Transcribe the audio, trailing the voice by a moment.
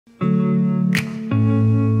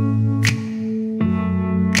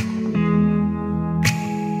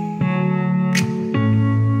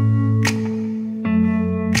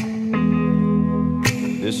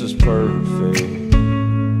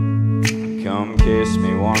Come kiss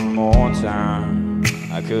me one more time.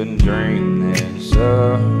 I couldn't dream this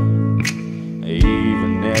up,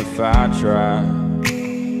 even if I tried.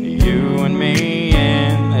 You and me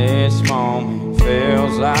in this moment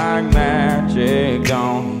feels like magic,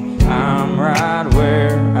 don't it? I'm right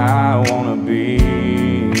where I wanna be.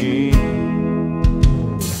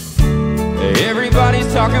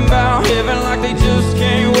 Everybody's talking about heaven like they just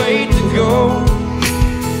can't wait to go.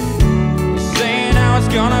 Saying how it's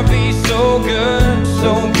gonna be so good,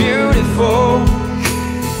 so beautiful.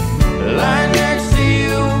 Lying next to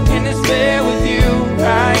you in this bed with you,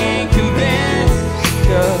 I ain't convinced.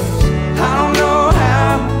 'Cause I don't know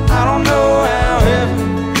how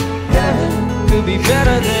heaven could be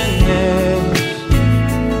better than this.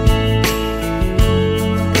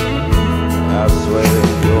 I swear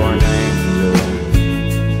you're an angel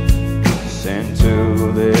sent to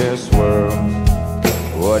this world.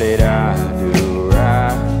 What did I do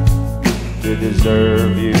right to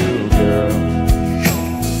deserve you, girl?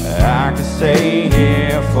 I could stay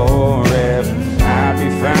here forever. I'd be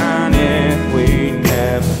fine if we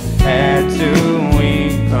never had to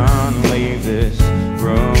even leave this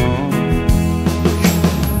room.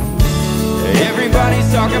 Everybody's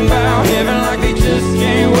talking about heaven like they just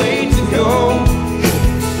can't wait to go.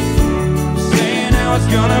 Saying how it's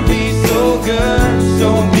gonna be so good, so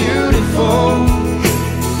beautiful.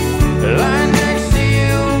 Lying next to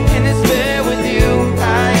you in this bed with you,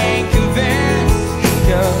 I ain't convinced.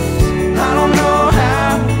 'Cause I don't know how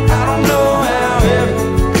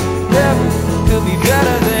heaven could be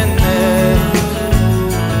better than this.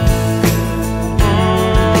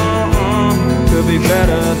 Could be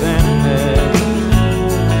better than this.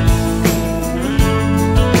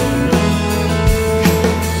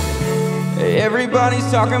 Everybody's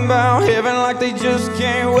talking about heaven like they just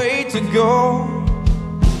can't wait to go.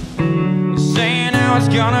 Saying how it's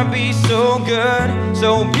gonna be so good, so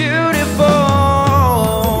beautiful.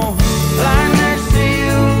 Lying next to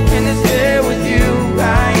you in this bed with you,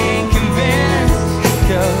 I ain't convinced.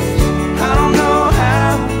 'Cause I don't know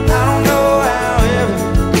how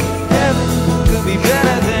heaven could be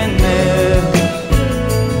better than this.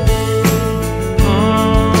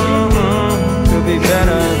 Could be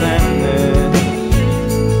better than this.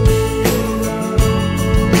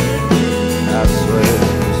 I swear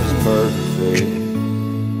this is perfect.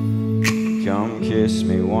 Come kiss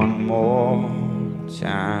me one more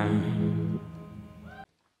time.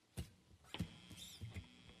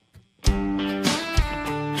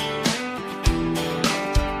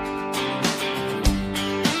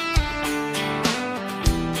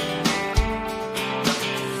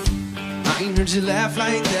 I ain't heard you laugh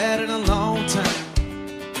like that in a long time.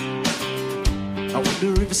 I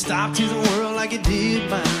wonder if it stopped to the world like it did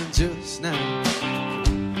mine just now.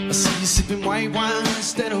 I see you sipping white wine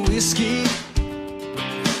instead of whiskey.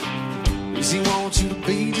 Does he want you to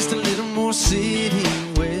be just a little more city?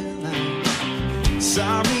 Well, I'm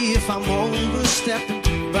sorry if I'm overstepping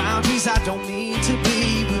boundaries I don't mean to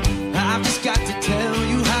be, but I've just got to tell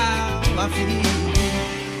you how I feel.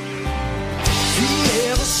 If he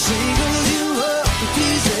ever singles you up, if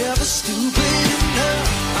he's ever stupid enough,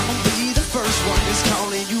 I'm gonna be the first one that's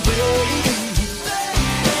calling you baby.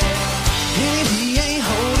 If he ain't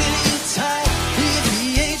holding you tight, if he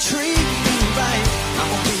ain't treating you right, I'm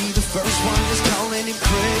gonna be the first one that's calling him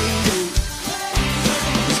crazy.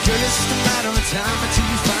 'Cause girl, it's just a matter of time until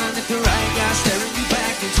you find that the right guy staring you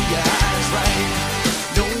back into your eyes, right?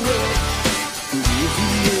 No way. If he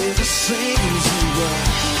ever singles you up,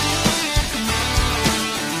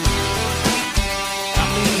 I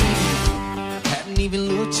mean, hadn't even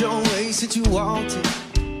looked your way since you walked in.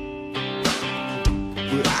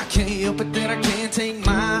 But I can't help it that I can't take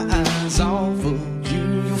my eyes off of you.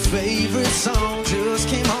 Your favorite song just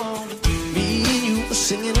came on. Me and you were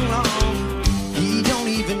singing along. He don't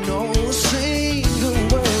even know a single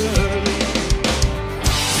word.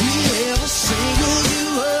 If he ever singles you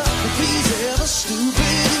up, if he's ever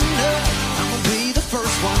stupid enough, I'm gonna be the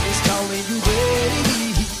first one that's calling you baby.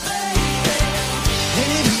 And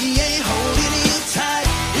if he ain't holding you tight,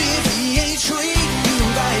 if he ain't treating you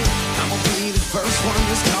right, I'm gonna be the first one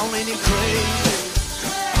that's calling you crazy.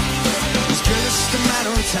 'Cause girl, it's just a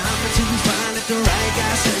matter of time until you find that the right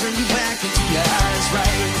guy staring you back into your eyes,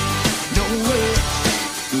 right? No way.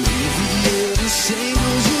 If he ever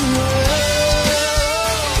singles you up,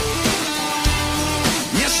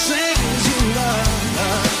 yes, singles you up.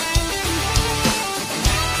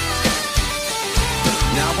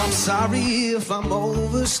 Now I'm sorry if I'm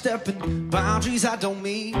overstepping boundaries I don't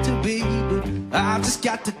mean to be, but I just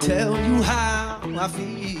got to tell you how I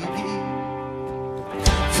feel.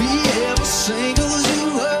 If he ever singles you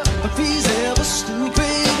up, if he's ever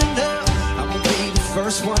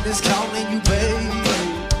is calling you, baby.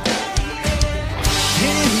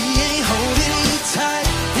 And if he ain't holding you tight,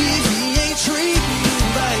 if he ain't treating you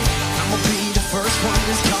right, I'ma be the first one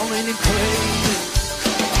that's calling it crazy.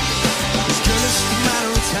 It's girl, it's just a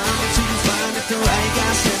matter of time until you find that the right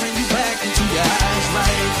guy staring you back into your eyes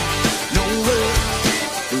like no way.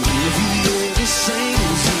 If he ever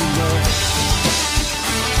sings you up,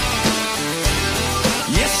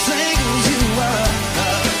 yes, sings you up.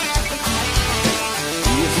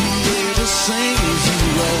 If he ever sings you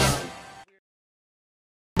up.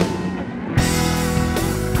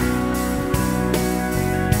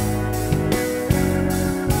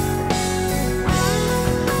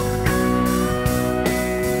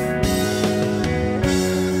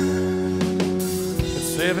 At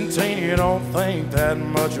 17, you don't think that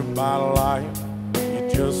much about life. You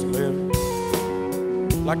just live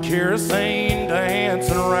like kerosene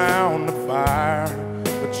dancing around the fire.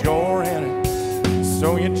 But you're in it,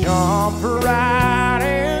 so you jump right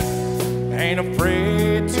in. Ain't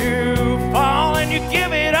afraid to fall and you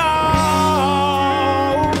give it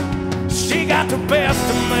all. She got the best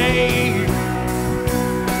of me.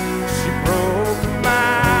 She broke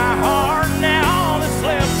my heart, now all that's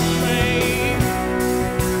left of me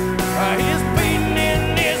is beating in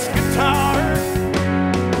this guitar.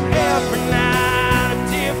 Every night a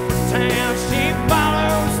different town. She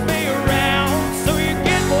follows me around, so you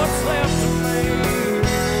get what's left of me.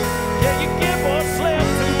 Yeah, you get what's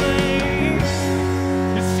left of me.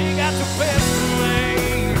 'Cause she got the best of me.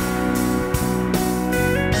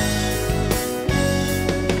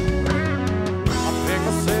 I pick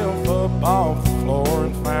myself up off the floor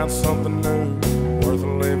and find something new worth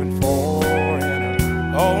living for. And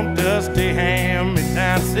an old dusty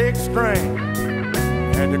hand-me-down 6-string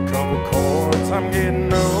and a couple chords. I'm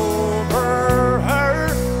getting over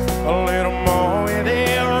her a little more with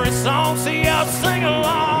every song. See, I'll sing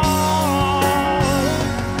along.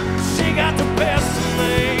 She got the best of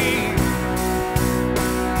me.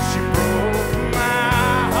 She broke my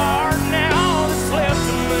heart, now all that's left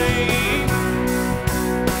of me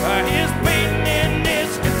is beating in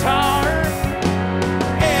this guitar.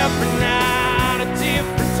 Every night a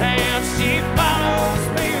different town. She follows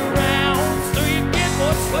me around, so you get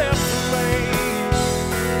what's left of me.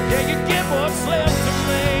 Yeah, you get what's left of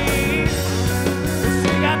me. 'Cause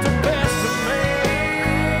she got the best of me.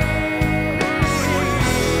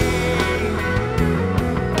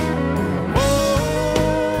 Whoa,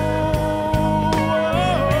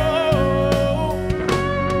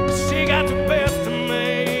 she got the best of me.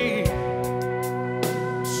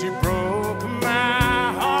 She broke my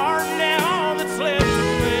heart, now all that's left of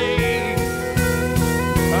me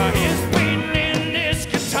is beating in this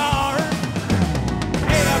guitar.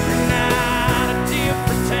 Every night a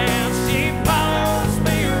different town. She follows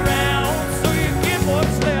me around, so you get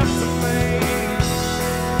what's left of me.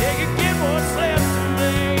 Yeah, you get what's left of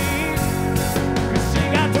me. 'Cause she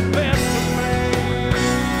got the best of me.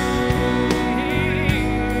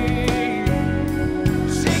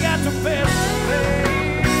 She got the best of me.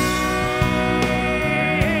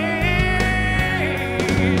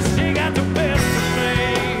 She got the best of me.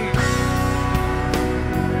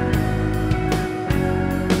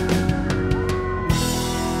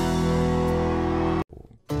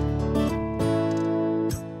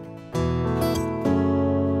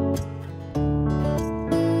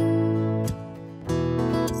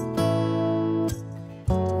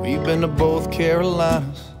 We've been to both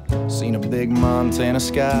Carolinas, seen a big Montana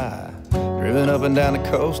sky, driven up and down the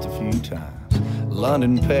coast a few times,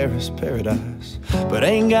 London, Paris, paradise, but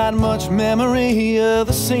ain't got much memory of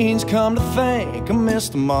the scenes. Come to think, I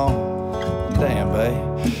missed them all. Damn,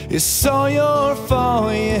 babe, it's all your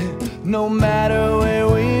fault, yeah. No matter where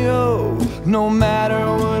we go, no matter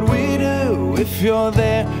what we do, if you're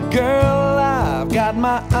there, girl, I've got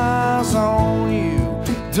my eyes on you.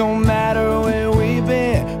 Don't matter where we've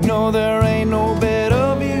been, no, there ain't no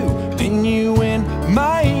better view than you in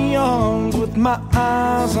my arms, with my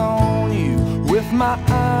eyes on you, with my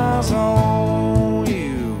eyes on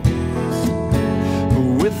you,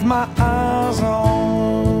 with my eyes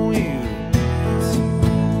on you.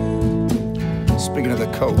 Speaking of the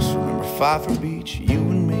coast, remember Pfeiffer Beach, you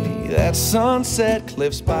and me, that sunset,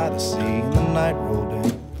 cliffs by the sea, and the night rolled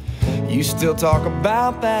in. You still talk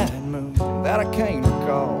about that moon that I can't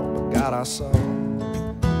recall, but God, I saw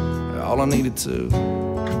all I needed to.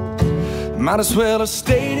 Might as well have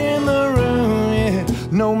stayed in the room, yeah.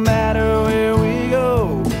 No matter where we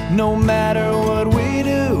go, no matter what we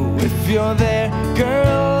do, if you're there,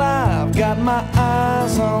 girl, I've got my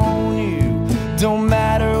eyes on you. Don't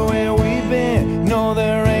matter where we've been, no,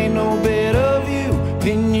 there ain't no better view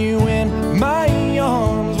than you in my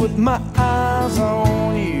arms, with eyes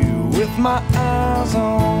on you, with my eyes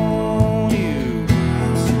on you,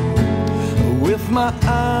 with my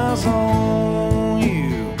eyes on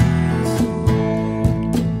you.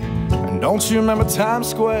 And don't you remember Times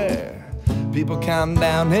Square? People counting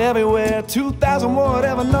down everywhere, 2,000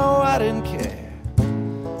 whatever, no, I didn't care.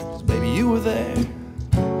 'Cause baby, you were there.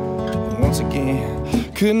 And once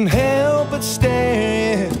again, couldn't help but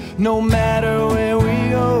stare. No matter where we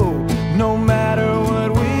go, no matter what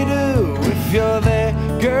we do, if you're there,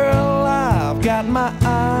 girl, I've got my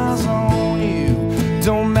eyes on you.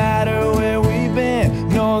 Don't matter where we've been,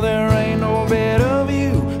 no, there ain't no better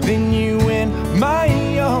view than you in my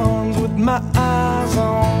arms, with my eyes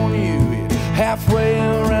on you. Halfway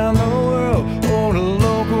around the world, or the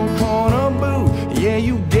local corner booth. Yeah,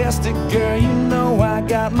 you guessed it, girl, you know I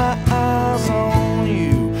got my eyes on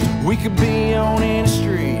you. We could be on any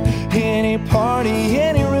street, any party,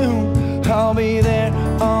 any room. I'll be there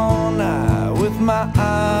all night with my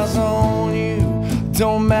eyes on you.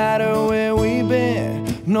 Don't matter where we've been,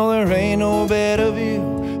 no, there ain't no better view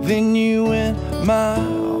than you in my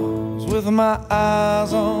arms, with my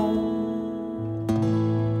eyes on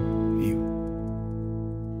you.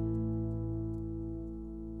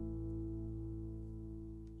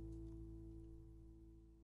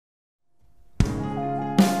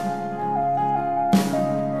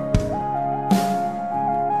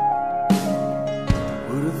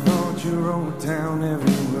 You wrote down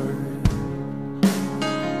every word.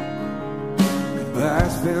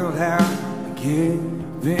 Goodbyes spelled out again,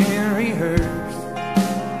 been rehearsed.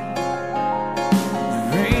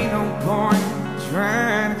 There ain't no point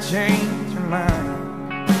trying to change your mind.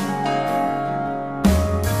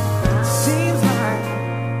 Seems like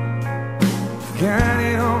you've got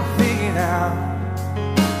it all figured out.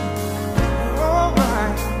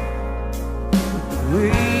 Alright, the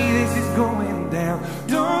way this is going down,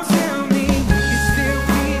 don't tell me we can still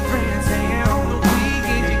be friends, hanging on the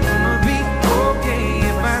weekend. You're gonna be okay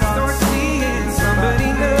if I start seeing somebody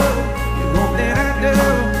new. You hope that I do.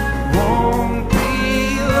 It won't be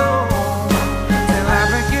long till I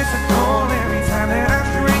forget to call every time that I'm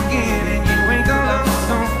drinking, and you ain't the love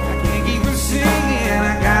song I can't keep from singing.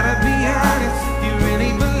 I gotta be honest, you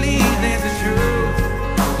really believe there's the truth.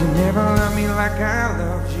 You never loved me like I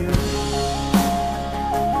loved you.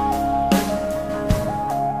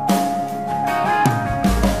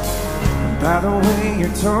 By the way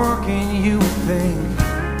you're talking, you would think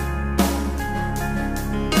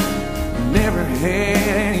you never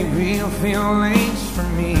had any real feelings for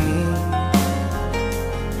me.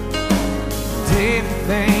 Did you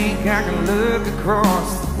think I can look across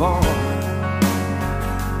the bar,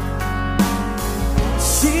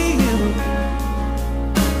 see you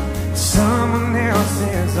in someone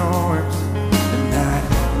else's arms, and I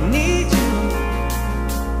need you?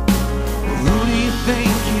 Who do you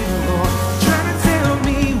think you are?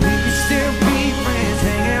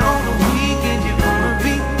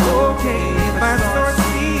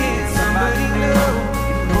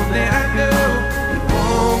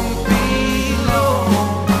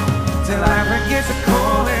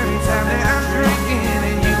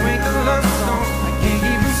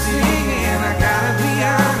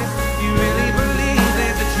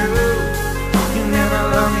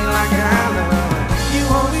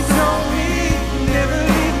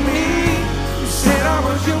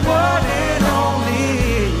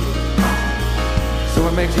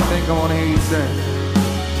 Makes you think I wanna hear you say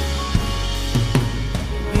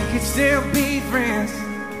we could still be friends.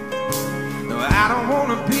 No, I don't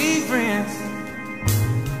wanna be friends.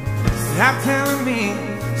 Stop telling me,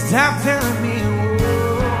 stop telling me,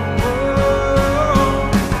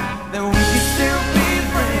 that we could still be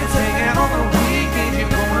friends, hanging on the weekend.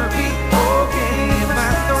 You're gonna be okay if I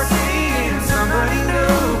start seeing somebody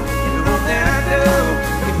new. You know that I do.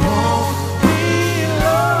 It won't be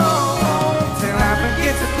long till I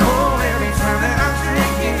forget to call every time that I'm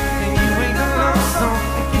drinking, and you ain't the love song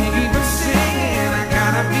I can't keep from singing. I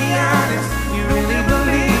gotta be honest, you really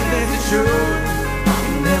believe there's the truth.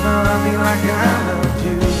 You never loved me like I loved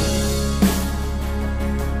you.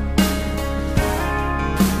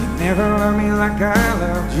 You never loved me like I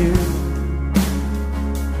loved you.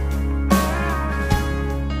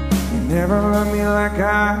 You never loved me like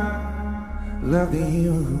I loved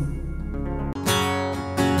you.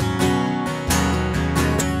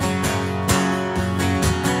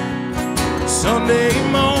 Sunday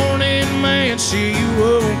morning, man, she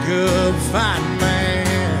woke up fighting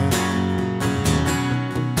man,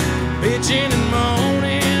 bitching and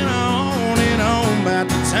moaning on and on about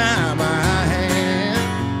the time I had.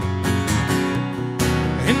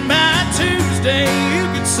 And by Tuesday, you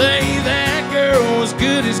could say that girl was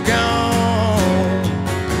good as gone.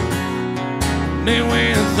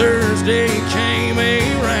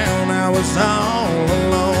 was all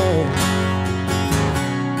alone.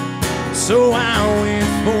 So I went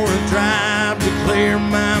for a drive to clear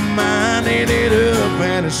my mind. Ended up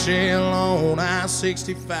at a shell on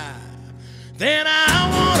I-65. Then I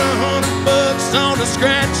won $100 on a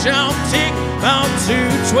scratch-off ticket. Bought 2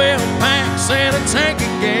 12-packs and a tank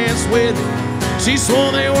of gas with it. She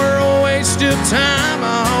swore they were a waste of time,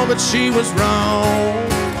 oh, but she was wrong.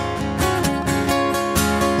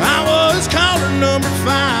 I was caller number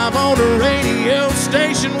 5 on the radio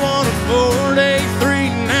station, won a 4-day,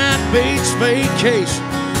 3-night beach vacation.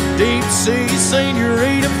 Deep sea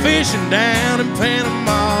senorita fishing down in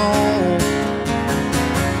Panama.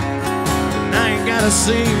 And I ain't gotta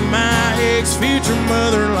see my ex-future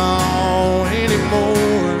mother-in-law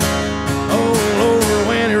anymore. Oh Lord,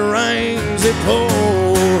 when it rains it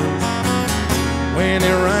pours. When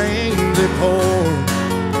it rains it pours.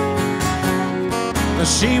 Now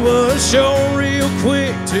she was sure real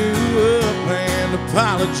quick to up and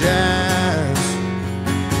apologize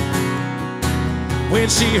when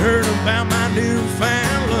she heard about my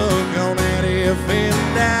newfound luck on that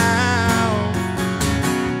FM dial.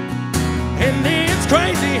 And it's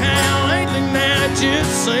crazy how lately now it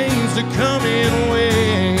just seems to come in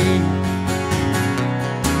waves.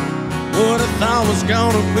 What I thought was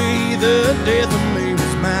gonna be the death of me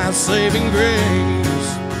was my saving grace.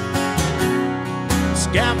 It's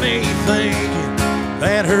got me thinking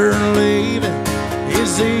that her leaving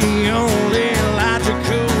is the only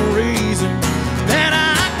logical reason that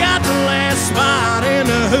I got the last spot in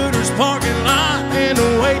the Hooters parking lot, and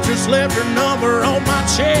the waitress left her number on my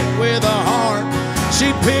check with a heart.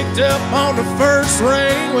 She picked up on the first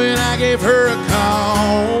ring when I gave her a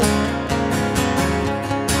call.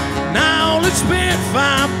 Now let's spend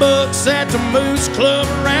 $5 at the Moose Club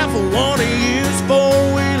raffle. Won a used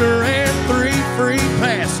 4-wheeler and 3 free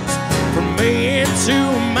passes for me and 2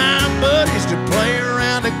 of my buddies to play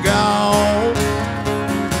around the golf.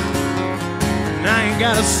 And I ain't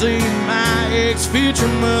gotta see my ex-future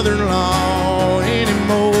mother-in-law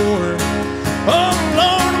anymore. Oh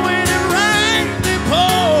Lord, when it rains it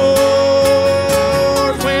pours.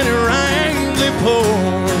 When it rains it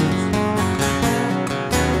pours.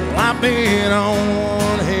 Well, I've been on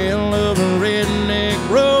one hell of a redneck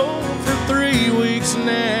road for 3 weeks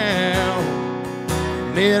now.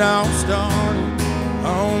 And it all started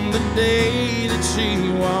on the day that she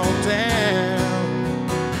walked out.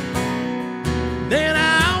 Then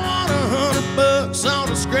I won $100 on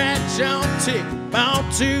a scratch-off ticket.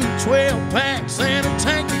 Bought 2 12-packs and a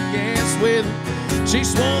tank of gas with it. She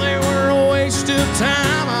swore they were a waste of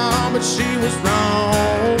time, oh, but she was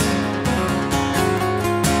wrong.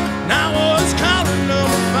 And I was caller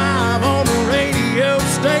number 5 on the radio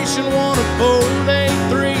station, won a 4-day,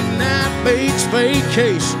 3-night beach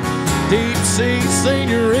vacation. Deep sea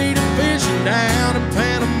senorita fishing down in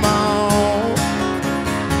Panama.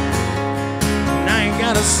 And I ain't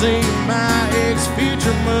gotta see my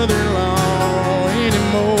ex-future mother-in-law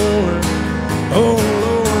anymore. Oh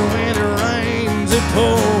Lord, when it rains it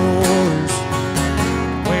pours.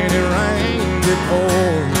 When it rains it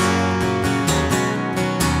pours.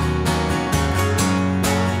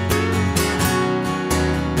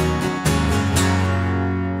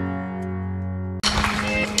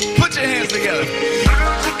 Put your hands together.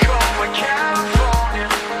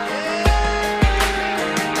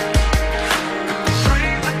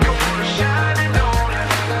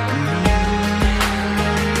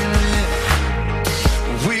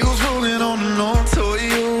 Wheels rolling on an old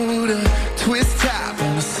Toyota, twist top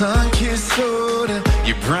on a sun-kissed soda.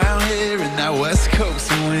 Your brown hair in that West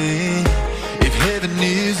Coast wind. If heaven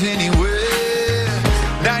is anywhere,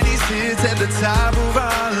 90s hits at the top of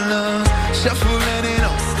our lungs, shuffling it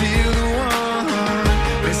on still the one.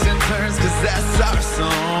 Missing turns 'cause that's our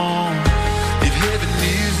song. If heaven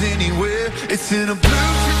is anywhere, it's in a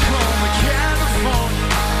blue Tacoma, California.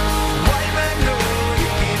 White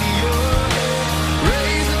magnolia in your hair,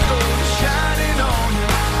 rays of gold shining on you.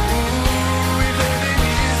 Ooh, if heaven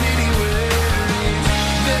is anywhere,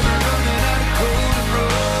 never running out of golden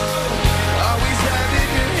road. Always having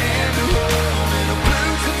your hand to hold in a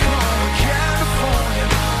blue Tacoma, California.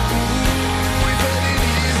 Ooh, if heaven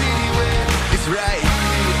is anywhere, it's right here.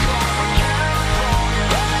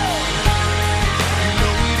 You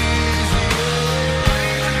know it is here.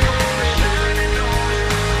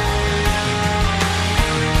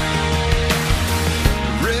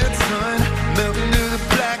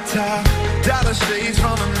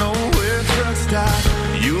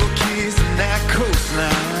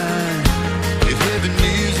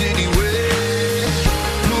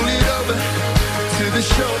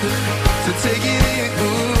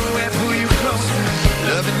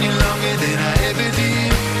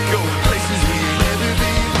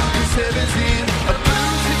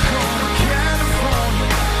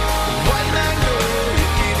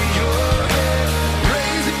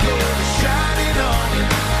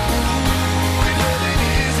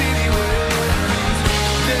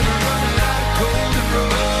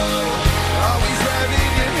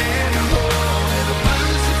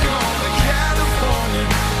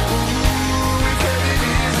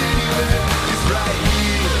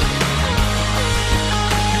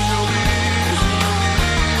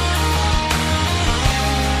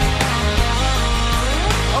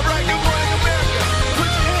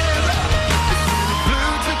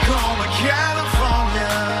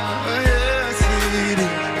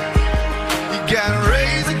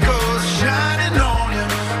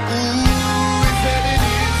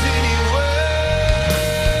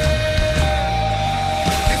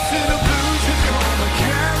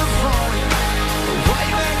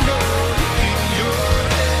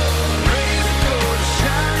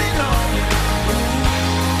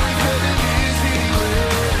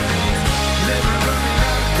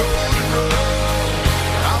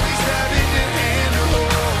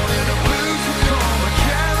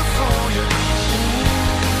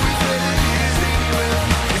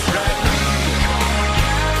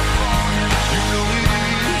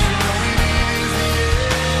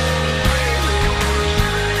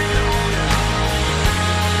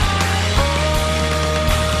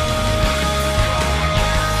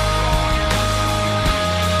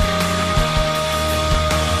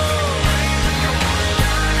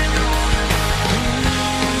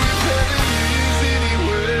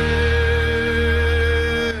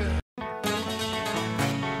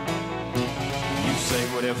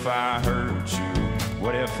 I hurt you?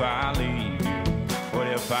 What if I leave you? What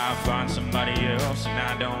if I find somebody else and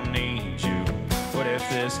I don't need you? What if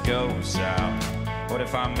this goes south? What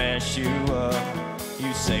if I mess you up?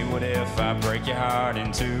 You say, what if I break your heart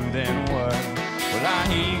in two, then what? Well, I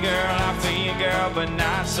hear you, girl, I feel you, girl, but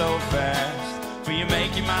not so fast. For you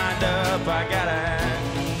make your mind up, I gotta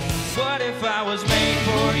ask. What if I was made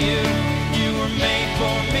for you? You were made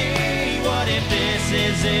for me. What if this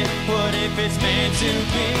is it? What if it's meant to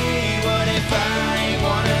be? What if I ain't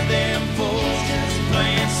one of them fools just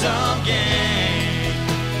playing some game?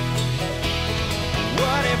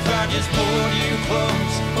 What if I just pulled you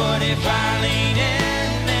close? What if I lean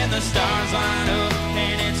in and the stars line up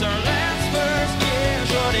and it's our last first kiss?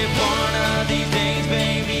 What if one of these days,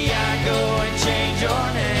 baby, I go and change your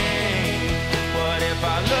name? What if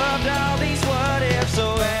I loved all these what ifs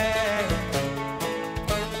away?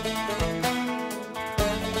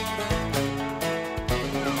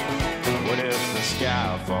 What if the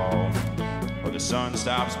sky falls or the sun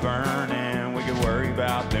stops burning? We could worry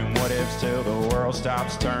about them what ifs till the world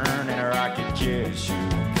stops turning. Or I could kiss you.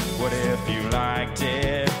 What if you liked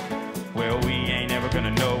it? Well, we ain't ever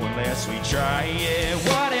gonna know unless we try it.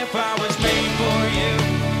 What if I was made for you?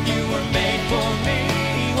 You were made for me.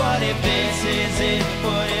 What if this is it?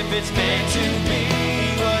 What if it's meant to be?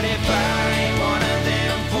 What if I ain't one of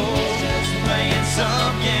them fools just playing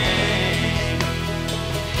some game?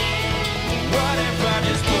 What if I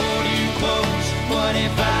just pulled you close? What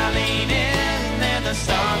if I lean in and the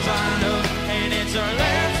stars line up and it's our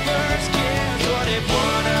last first kiss? What if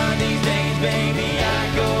one of these days, baby, I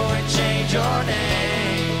go and change your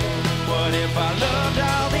name? What if I loved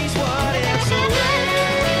all these what ifs away?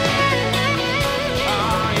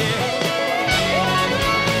 Oh yeah.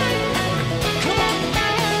 Come on.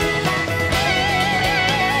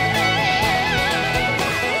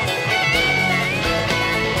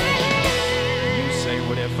 You say,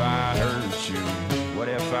 what if I hurt you? What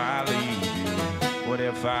if I leave you? What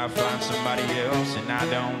if I find somebody else and I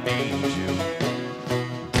don't need you?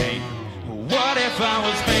 Hey, what if I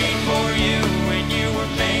was made for you and you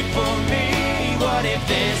were made for me? What if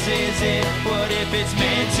this is it? What if it's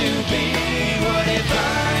meant to be? What if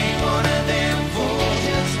I ain't one of them fools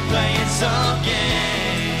just playing some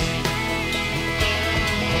game?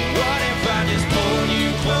 What if I just pulled you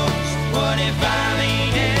close? What if I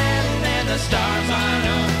lean in and the stars line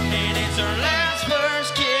up and it's our last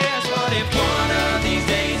first kiss? What if one of these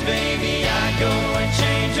days, baby, I go and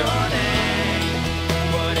change your name?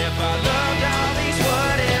 What if I loved all these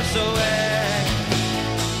what ifs away?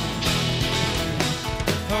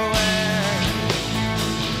 Away.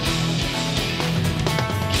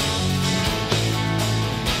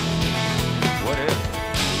 What if?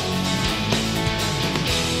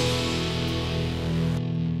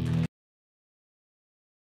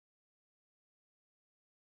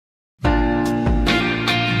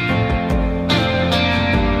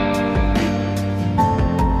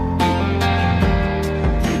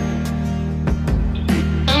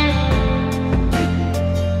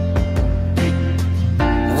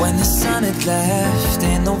 Left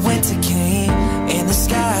and the winter came and the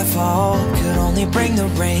skyfall could only bring the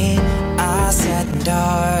rain. I sat in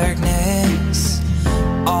darkness,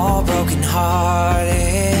 all broken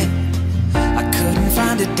hearted. I couldn't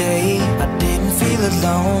find a day, I didn't feel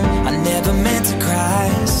alone. I never meant to cry,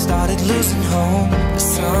 started losing hope. But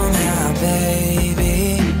somehow,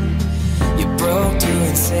 baby, you broke through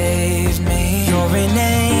and saved me. You're an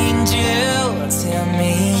angel, tell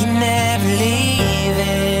me you never leave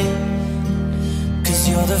it.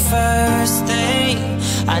 You're the first thing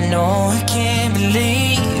I know I can't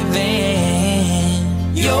believe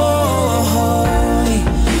in. You're holy,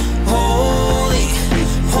 holy,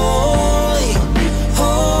 holy,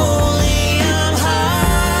 holy. I'm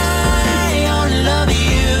high on love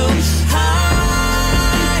you,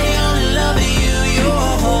 high on love you.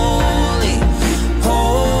 You're holy,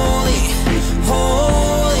 holy,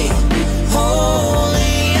 holy,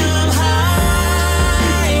 holy. I'm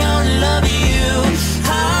high on love you.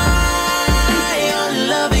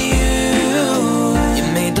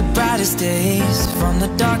 Days from the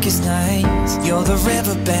darkest nights. You're the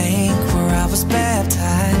riverbank where I was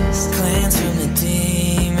baptized. Cleansed from the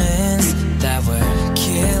demons that were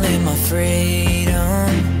killing my freedom.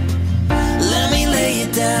 Let me lay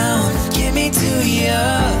it down, give me to you.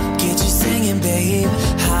 Get you singing, babe.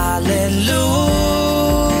 Hallelujah.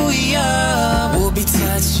 We'll be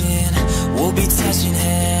touching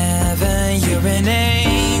heaven. You're an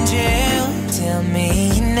angel. Tell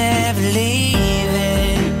me you never leave it.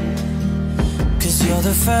 You're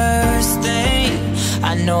the first thing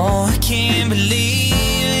I know I can't believe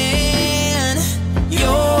in.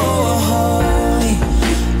 You're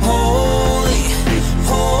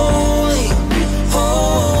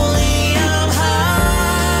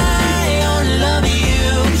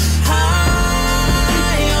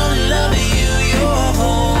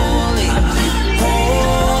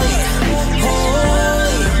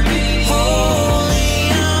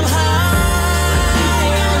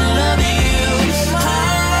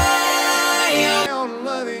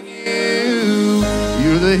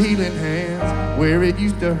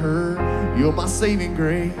You're my saving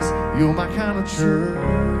grace. You're my kind of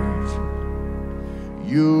church.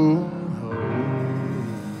 You're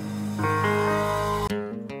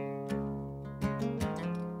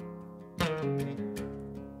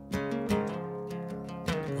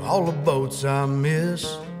all the boats I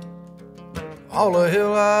miss, all the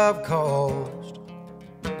hell I've caused,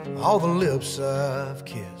 all the lips I've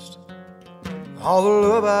kissed, all the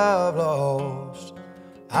love I've lost.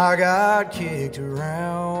 I got kicked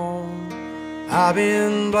around, I've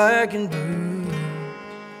been black and blue,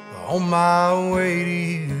 on my way to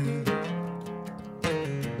you.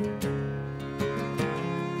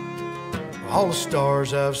 All the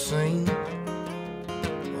stars I've seen,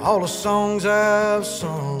 all the songs I've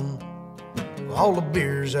sung, all the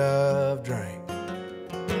beers I've drank,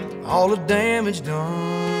 all the damage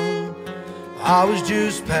done. I was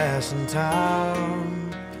just passing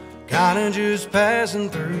time, kinda just passing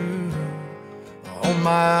through, on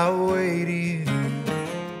my way to you.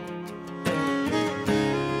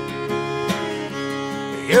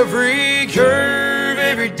 Every curve,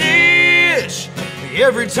 every ditch,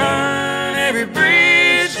 every turn, every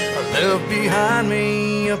bridge I left behind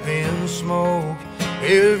me up in smoke,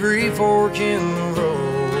 every fork in the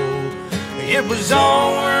road. It was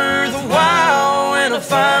all worth a while when I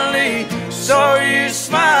finally saw you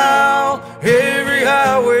smile. Every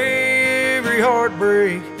highway, every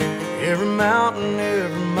heartbreak, every mountain,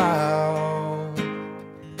 every mile.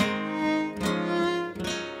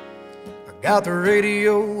 I got the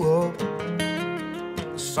radio up,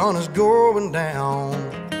 the sun is going down,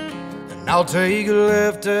 and I'll take a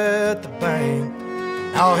left at the bank,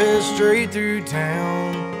 and I'll head straight through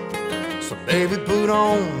town. So baby, put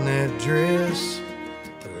on that dress,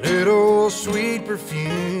 a little sweet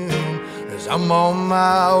perfume, as I'm on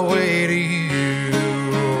my way to you.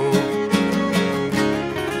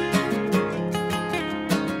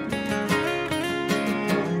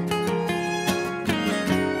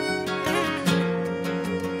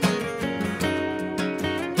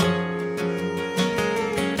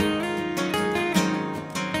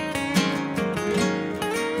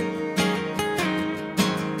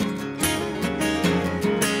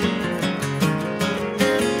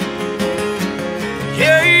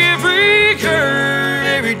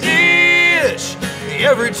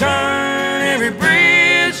 Every turn, every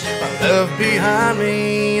bridge I left behind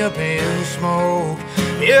me up in smoke,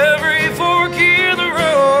 every fork in the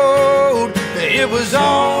road. It was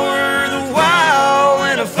all worth a while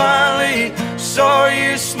when I finally saw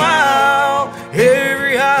you smile.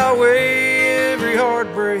 Every highway, every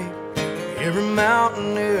heartbreak, every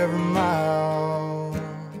mountain, every mile.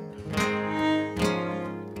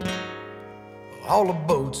 All the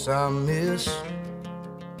boats I miss,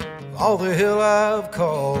 all the hell I've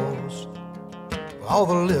caused, all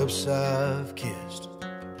the lips I've kissed,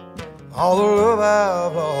 all the love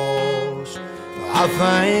I've lost. I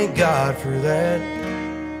thank God for that.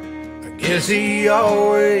 I guess He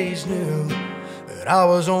always knew that I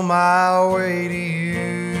was on my way to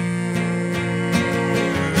you.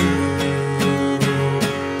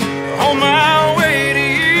 On my way to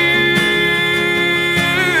you.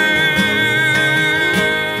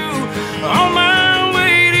 On my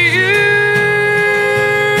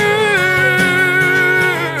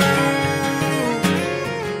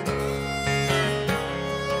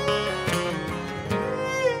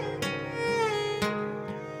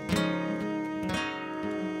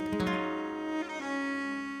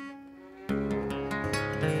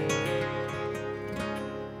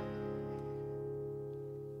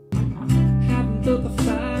took a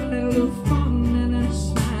fight, a little fun and a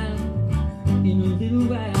smile in a little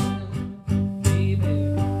while, baby.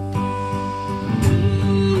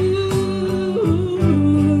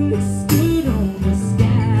 Ooh, looks good on the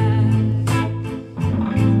sky,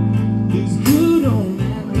 looks good on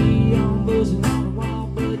that neon buzzing on the wall,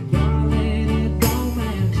 but darling, it don't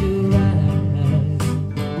match your eyes.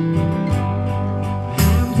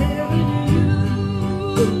 I'm telling you,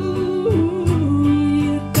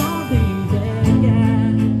 you don't be that guy.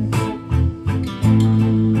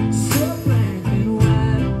 So black and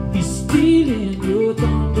white, he's stealing your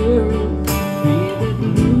thunder. Baby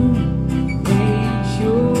blue ain't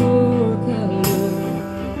your color.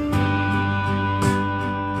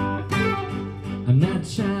 I'm not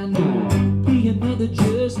trying to be another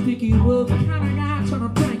just pick you up kind of guy, trying to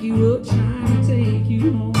break you up, trying to take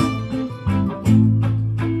you home.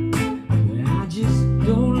 I just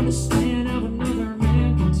don't understand how another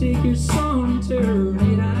man can take your song and turn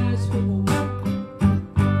it ice cold.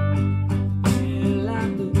 Yeah,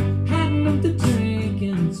 like the hand of the drink,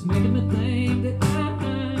 and it's making me think that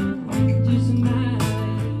I'm just mad.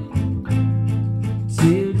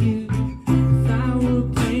 Tell you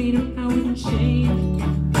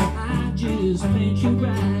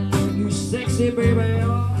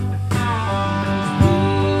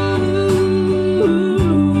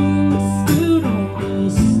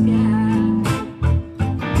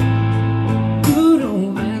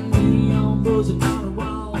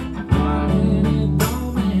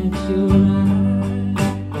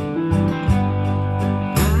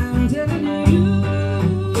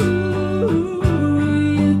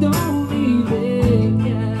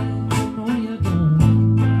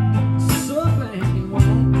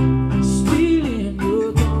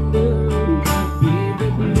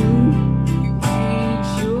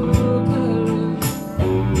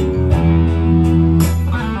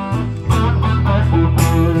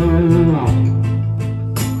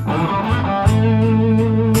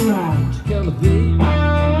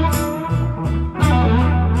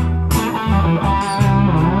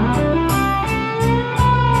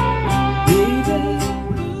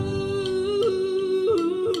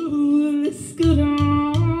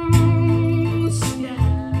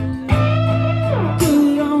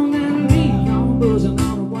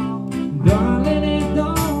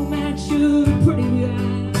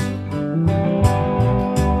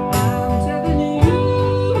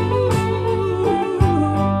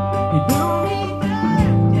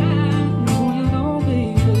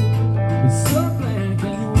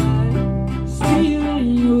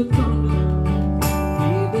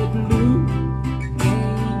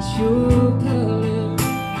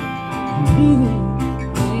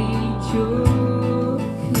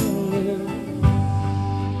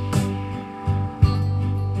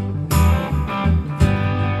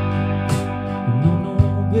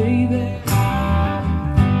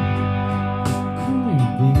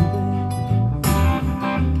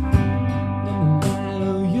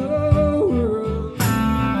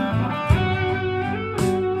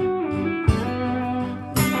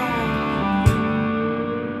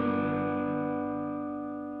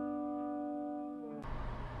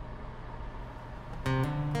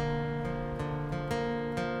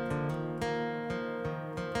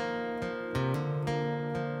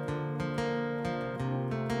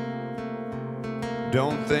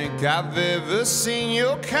Don't think I've ever seen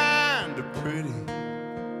your kind of pretty,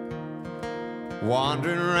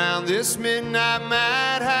 wandering around this midnight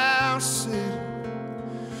madhouse city.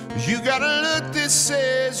 You got a look that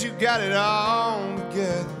says you got it all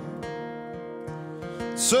together.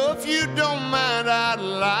 So if you don't mind, I'd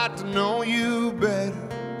like to know you better.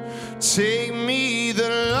 Take me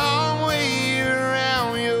the long way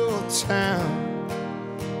around your town.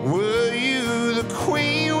 Were you the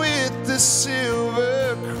queen with the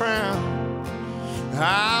silver crown?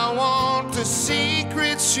 I want the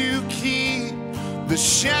secrets you keep, the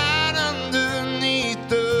shine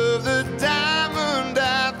underneath of the diamond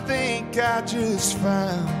I think I just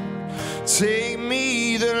found. Take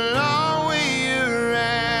me the long way around.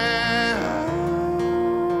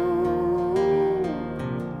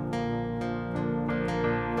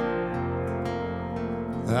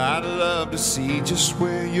 I'd love to see just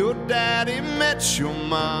where your daddy met your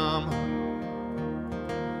mama.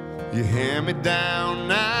 You hand me down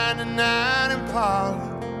 99 Impala.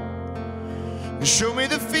 You show me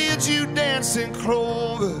the fields you danced in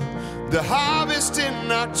clover, the harvest in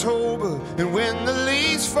October, and when the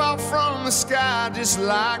leaves fall from the sky just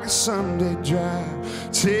like a Sunday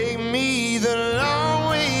drive. Take me the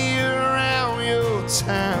long way around your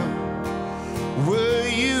town. Were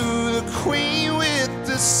you the queen with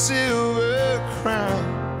the silver crown?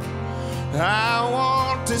 I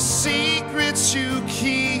want the secrets you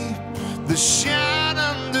keep, the shine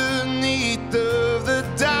underneath of the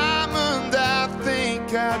diamond I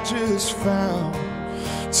think I just found.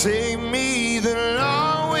 Take me the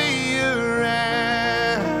long way around.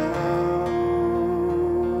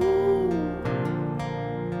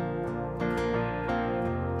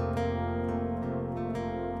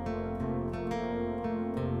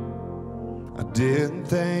 I didn't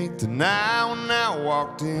think that now when I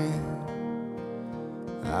walked in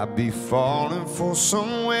I'd be falling for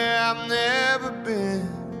somewhere I've never been.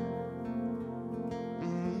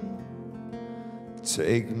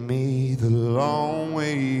 Take me the long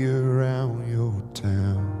way around your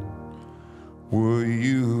town. Were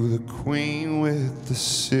you the queen with the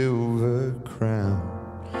silver crown?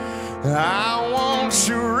 I want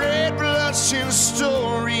your red blushing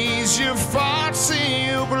stories, your farts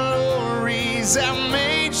and your glories that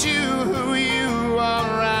made you who you are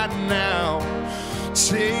right now.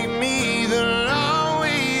 Take me the long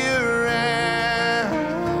way around.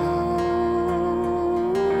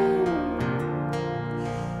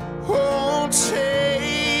 Oh,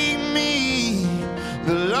 take me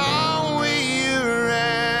the long way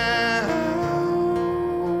around.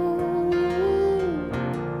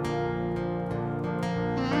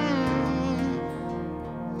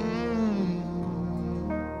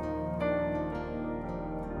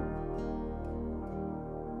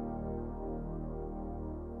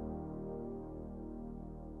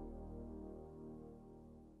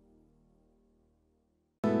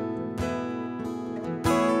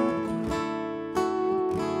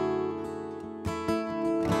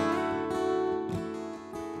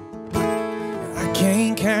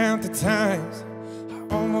 Can't count the times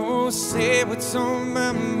I almost said what's on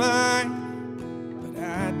my mind, but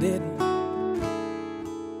I didn't.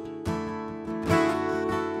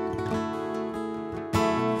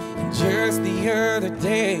 And just the other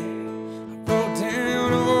day, I wrote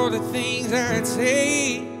down all the things I'd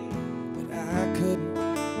say, but I couldn't.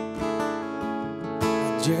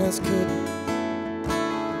 I just couldn't.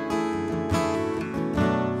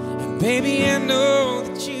 And baby, I know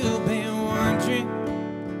that you've been wondering.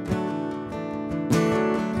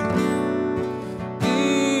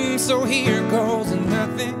 So here goes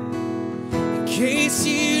nothing, in case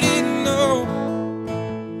you didn't know.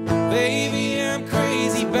 Baby, I'm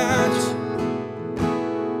crazy about you,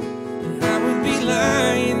 and I would be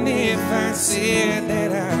lying if I said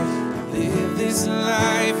that I live this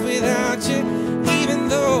life without you. Even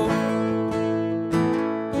though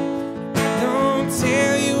I don't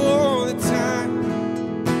tell you all the time,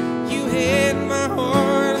 you had my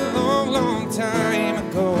heart a long, long time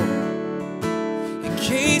ago. In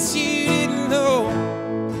case you didn't know,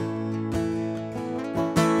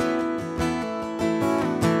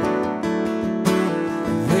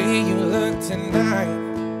 the way you look tonight,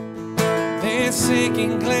 that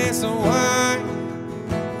second glass of wine,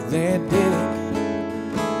 that did it.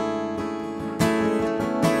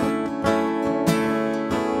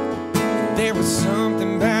 There was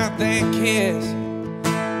something about that kiss,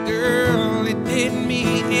 girl, it did me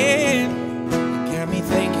in. It got me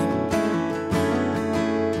thinking.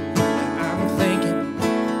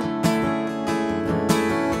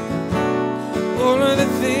 All of the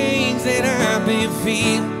things that I've been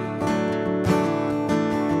feeling,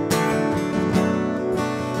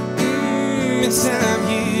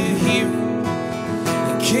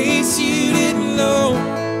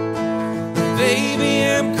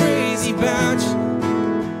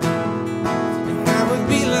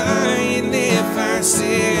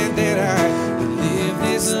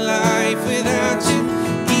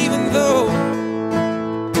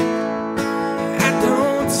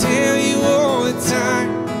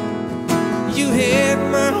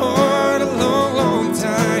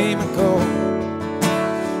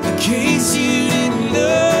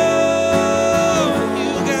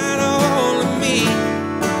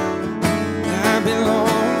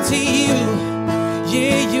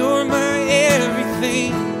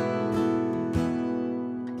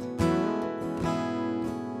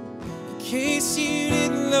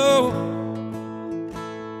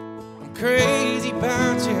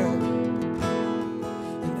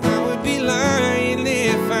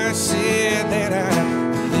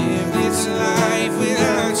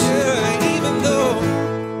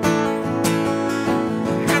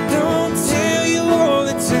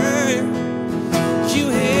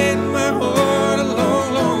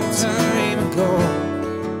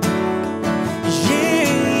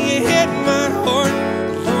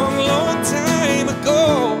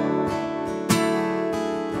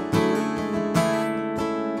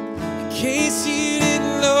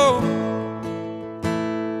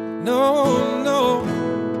 No, no,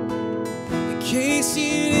 in case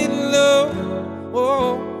you didn't know.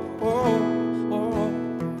 Oh, oh, oh,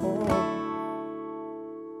 oh.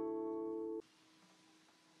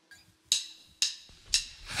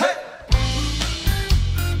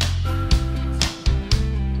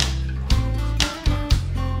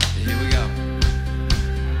 Here we go.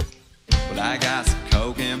 Well, I got some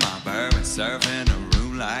coke in my bourbon, surfing a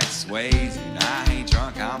room like Swayze. And I ain't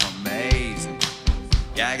drunk, I'm amazing.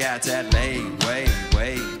 Yeah, I got that laid way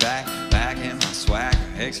back in my swagger.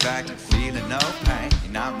 X-Factor, feeling no pain.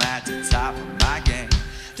 And I'm at the top of my game.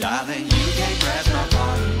 Darling, you can't crash my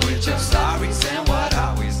party with your sorries and what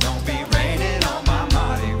always don't be raining on my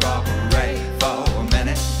Mardi Gras parade for a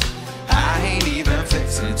minute. I ain't even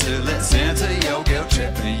fixing to listen to your guilt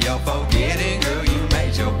tripping, your forgetting, girl. You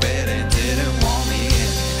made your bed and didn't want me in.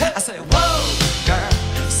 I said, whoa, girl,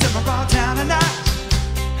 simmer all down tonight.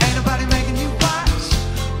 Ain't nobody making you watch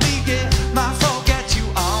me get my folk at you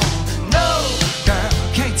on. No, girl,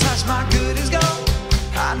 can't touch my goodies gold.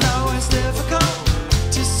 I know it's difficult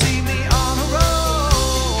to see me on a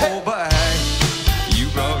roll, but hey, you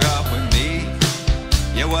broke up with me.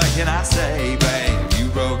 Yeah, what can I say, babe? You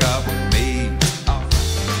broke up with me. Oh.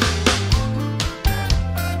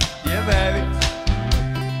 Yeah, baby.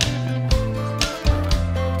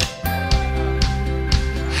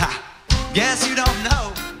 Ha! Guess you don't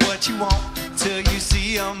know what you want till you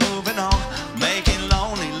see I'm moving on. Making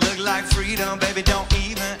lonely look like freedom, baby. Don't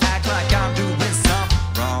even act like I'm doing something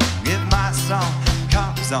wrong. If my song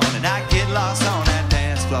comes on and I get lost on that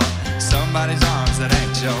dance floor, somebody's arms that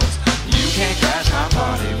ain't yours. You can't crash my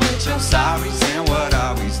party with your sorries and what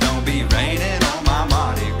always don't be raining on my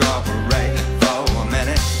Mardi Gras parade for a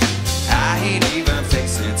minute. I ain't even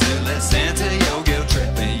fixing to listen to your guilt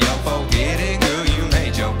tripping, your forgetting, girl. You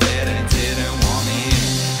made your bed and didn't want me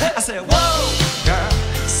in. I said, whoa, girl,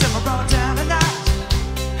 simmer all down tonight.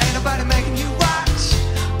 Ain't nobody making you watch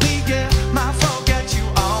me get my folk at you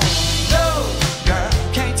on. No, girl,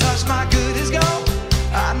 can't touch my goodies gold.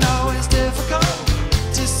 I know it's difficult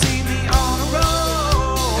to see me on a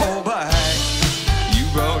roll, but hey, you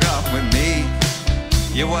broke up with me.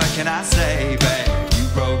 Yeah, what can I say, babe? You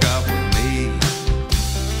broke up with me.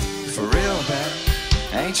 For real, babe,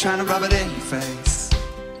 I ain't trying to rub it in your face.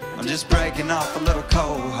 I'm just breaking off a little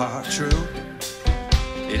cold hard truth.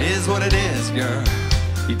 It is what it is, girl.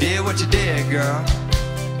 You did what you did, girl.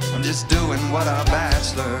 I'm just doing what a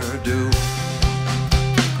bachelor do.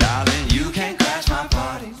 Darling, you can't crash my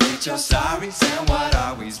party with your sorries and what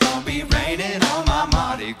always won't be raining on my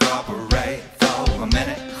Mardi Gras parade for a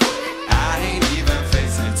minute. I ain't even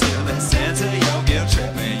fixing to listen to your guilt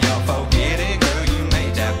tripping, your forgetting, girl. You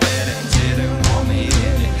made that bed and didn't want me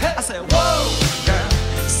in it. I said, whoa, girl,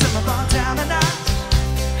 simmer on down tonight.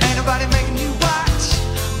 Ain't nobody making you watch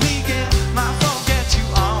me get my folk at you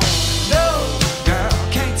on. No, girl,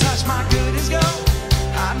 can't touch my goodies gold.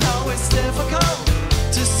 I know it's difficult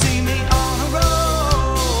to see me on a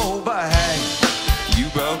roll, but hey, you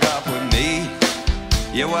broke up with me.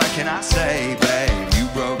 Yeah, what can I say, babe? You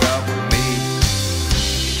broke up with me.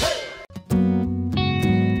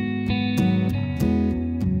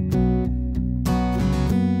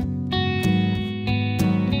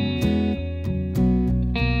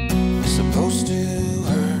 It's supposed to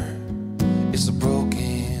hurt, it's a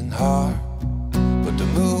broken heart, but the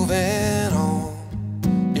moving on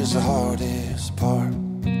is the hardest part.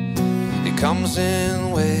 It comes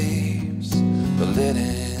in waves, the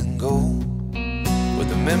letting go, with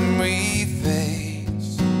the memory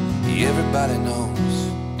fades. Everybody knows,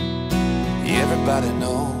 everybody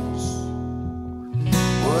knows.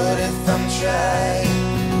 What if I'm trying,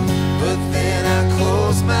 but then I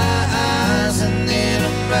close my eyes and then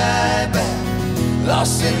I'm right back,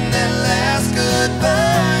 lost in that last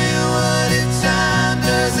goodbye. What if time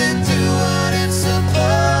doesn't do what it's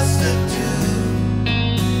supposed to do?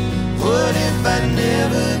 What if I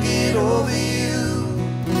never get over you?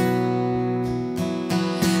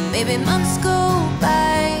 Maybe months go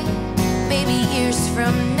by, maybe years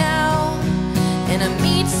from now, and I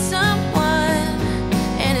meet someone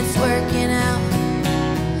and it's working out.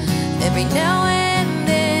 Every now and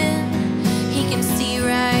then he can see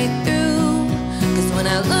right through, 'cause when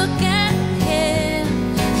I look at him,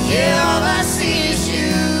 yeah, all I see is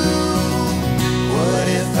you. What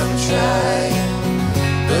if I'm trying,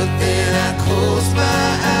 but then I close my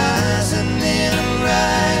eyes and then I'm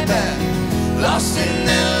right back, lost in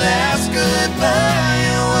that last goodbye.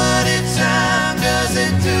 What if time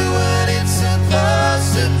doesn't do what it's supposed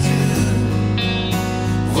to do?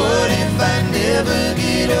 What if I never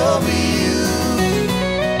get over you?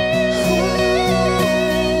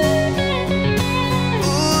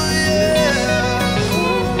 Ooh,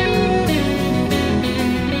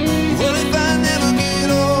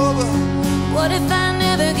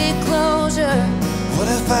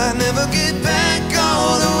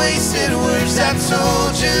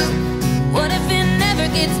 ocean? What if it never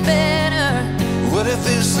gets better? What if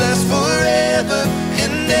this lasts forever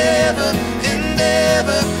and ever and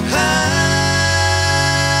ever?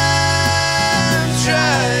 I'm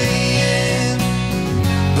trying,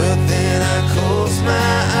 but then I close my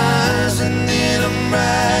eyes and then I'm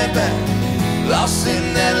right back, lost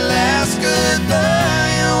in that last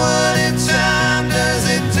goodbye. And what if time does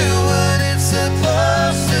it do what it's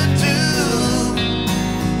supposed to do?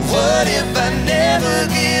 What if I never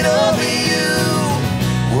get over you?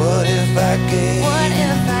 What if I gave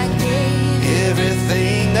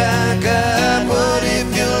everything I got? What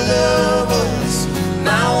if your love was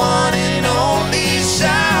my one and only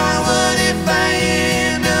shot? What if I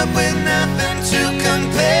end up with nothing to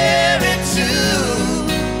compare it to?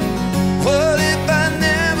 What if I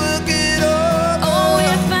never get over? Oh,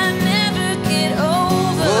 if I never get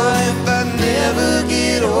over. What if I never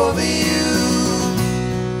get over you?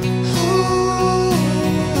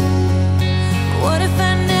 What if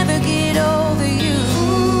I never get over you?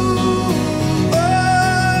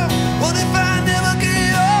 What if I never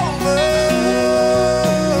get over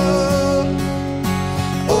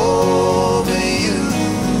you?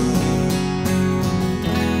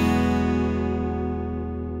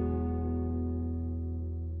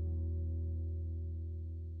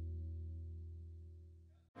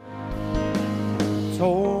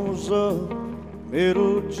 Toes up,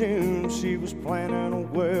 middle of June, she was planning a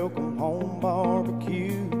welcome home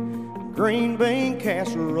barbecue. Green bean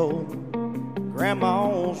casserole,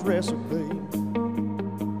 grandma's recipe.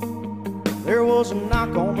 There was a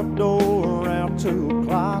knock on the door around 2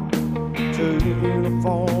 o'clock. 2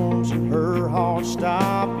 uniforms and her heart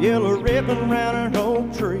stopped. Yellow ribbon round an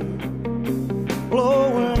oak tree,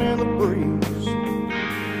 blowing in the breeze.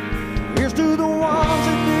 Here's to the ones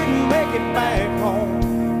that didn't make it back home,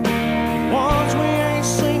 ones we ain't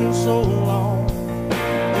seen in so long.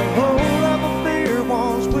 The hold up a beer,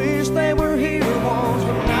 ones wish they were here, ones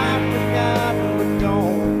that not forgotten but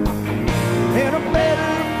gone. In a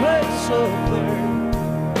better place up there,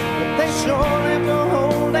 but they sure left a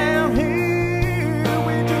hole down here.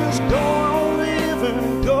 We just go on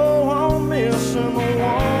living, go on missing the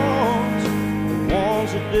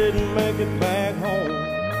ones that didn't make it back home.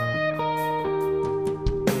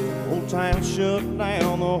 Whole town shut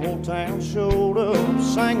down, the whole town showed up,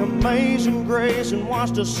 sang Amazing Grace and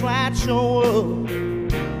watched a slide show up.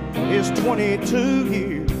 It's 22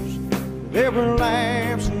 years, there were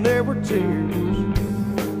laughs and there were tears.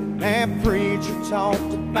 And that preacher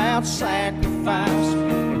talked about sacrifice,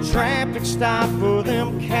 and traffic stopped for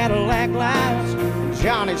them Cadillac lights.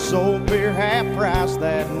 Johnny sold beer half price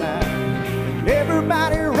that night, and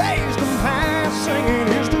everybody raised them high, singing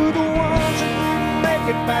here's to the ones that didn't make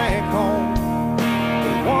it back home,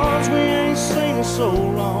 the ones we ain't seen in so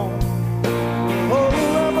long.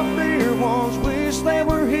 Hold up a beer, ones wish they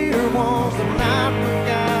were here, ones that not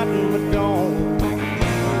forgotten but gone.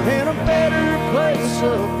 In a better place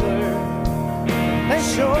up there, they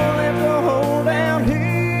sure left a hole down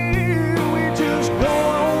here. We just go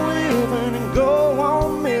on living and go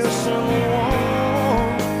on missing the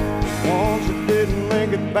ones that didn't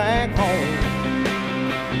make it back home.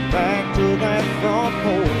 Back to that front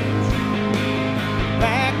porch,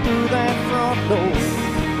 back through that front door,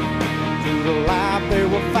 to the life they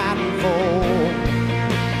were fighting for.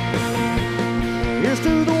 Here's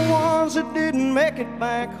to the ones that didn't make it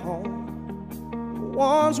back home, the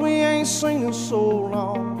ones we ain't seen in so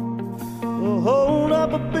long. We'll hold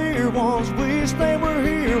up a beer, ones wish they were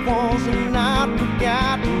here, ones that not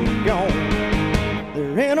forgotten gone.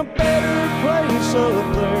 They're in a better place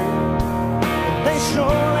up there, but they sure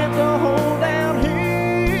left a hole down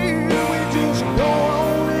here. We just go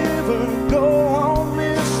on living, go on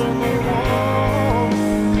missing the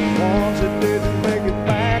ones that didn't make it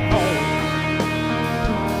back home.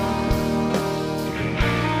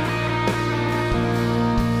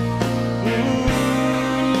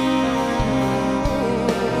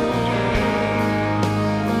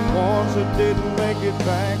 Ones that didn't make it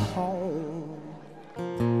back home.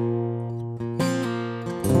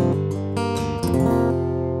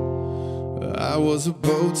 I was a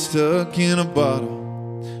boat stuck in a bottle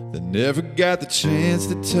that never got the chance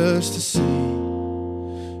to touch the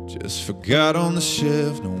sea. Just forgot on the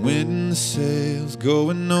shelf, no wind in the sails,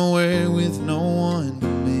 going nowhere with no one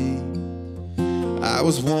but me. I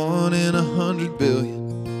was 1 in 100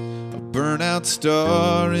 billion, a burnout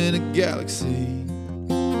star in a galaxy,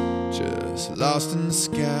 just lost in the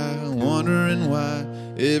sky, wondering why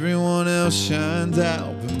everyone else shines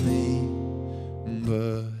out but me.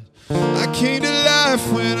 But I came to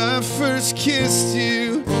life when I first kissed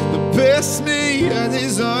you. The best me as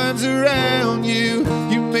his arms around you.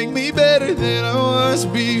 You make me better than I was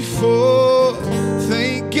before.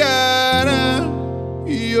 Thank God I'm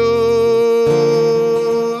yours.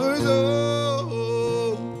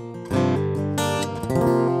 Oh.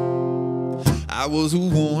 I was a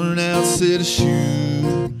worn out set of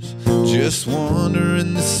shoes, just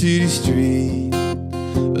wandering the city street.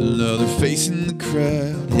 Another face in the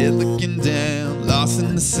crowd, head looking down, lost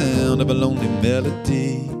in the sound of a lonely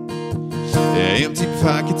melody. Empty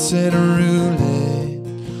pockets and a roulette,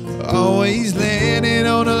 always landing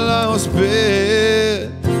on a lost bet.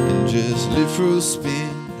 And just live for the spin,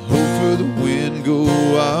 hope for the win, go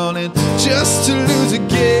all in just to lose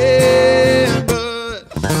again. But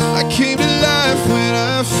I came to life when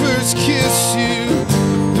I first kissed you.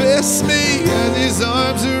 The best me has his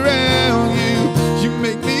arms around you. You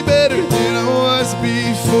make me better than I was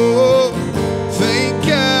before. Thank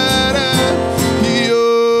God I'm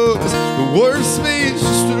yours. The worst me is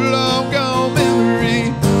just a long gone memory.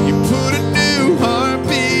 You put a new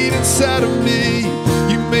heartbeat inside of me.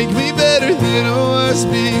 You make me better than I was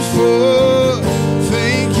before.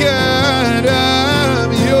 Thank God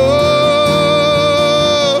I'm yours.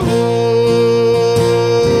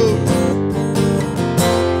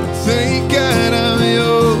 Thank God I'm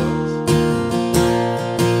yours.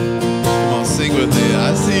 Come on, sing with me.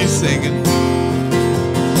 I see you singing.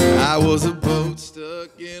 I was a boat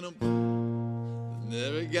stuck in a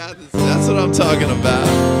never got this. That's what I'm talking about.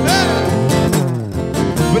 Hey!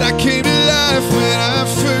 But I came to life when I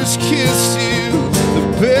first kissed you. The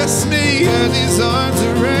best me had his arms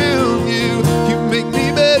around you. You make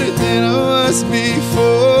me better than I was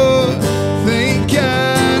before. Thank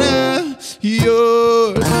God I'm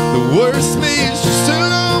yours. The worst me is just a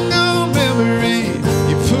long gone memory.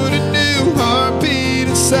 You put a new heartbeat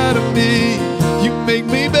inside of me. You make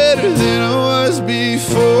me better than I was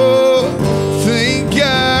before. Thank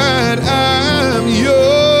God I'm yours.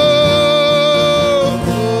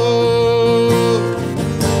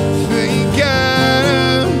 Thank God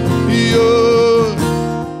I'm yours.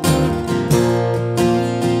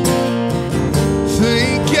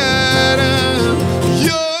 Thank God I'm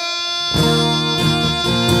yours.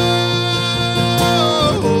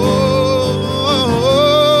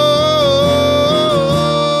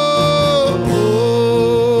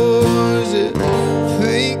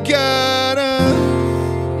 Thank God I'm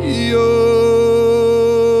yours.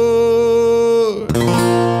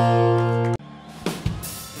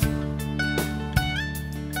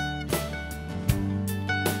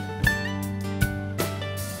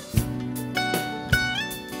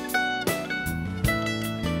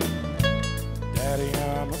 Daddy,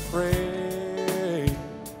 I'm afraid.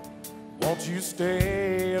 Won't you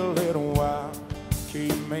stay a little while?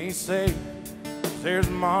 Keep me safe. There's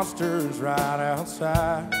monsters right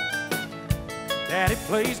outside. Daddy,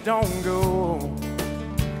 please don't go,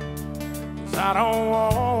 'cause I don't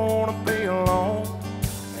wanna be alone.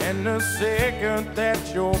 And the second that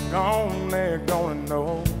you're gone, they're gonna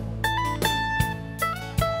know.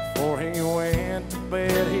 Before he went to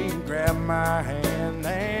bed, he grabbed my hand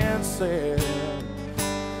and said,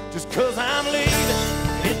 just 'cause I'm leaving,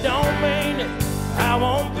 it don't mean that I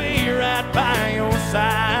won't be right by your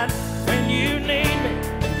side. When you need me,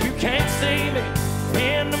 you can't see me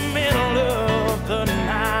in the middle of the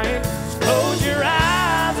night. Just close your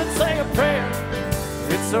eyes and say a prayer.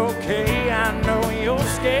 It's okay, I know you're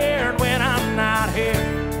scared when I'm not here,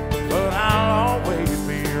 but I'll always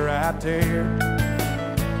be right there.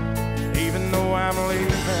 Even though I'm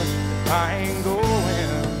leaving, I ain't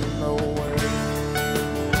going nowhere.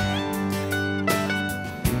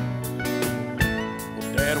 Well,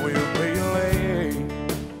 Dad will be late,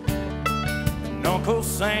 and Uncle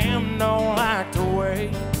Sam don't like to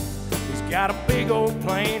wait. He's got a big old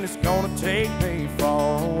plane that's gonna take me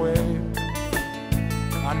far away.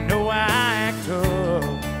 I know I act tough,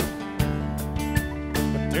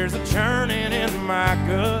 but there's a churning in my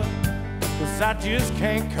gut, 'cause I just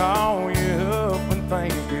can't call you up when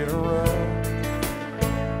things get rough.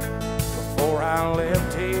 Before I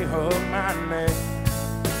left, he hugged my neck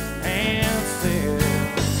and said,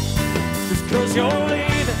 just 'cause you're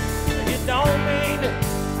leaving, it don't mean that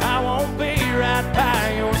I won't be right by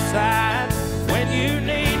your side. When you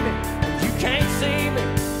need me, you can't see me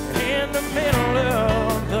in the middle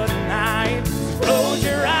of the night. Close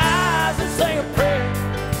your eyes and say a prayer.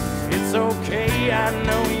 It's okay, I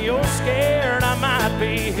know you're scared, I might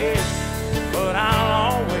be here, but I'll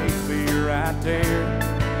always be right there.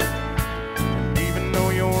 And even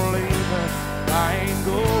though you're leaving, I ain't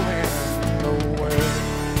going nowhere.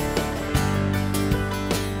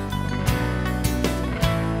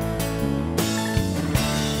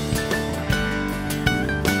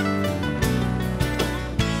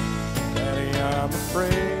 I'm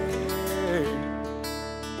afraid.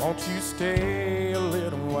 Won't you stay a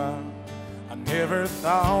little while? I never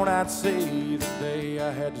thought I'd see the day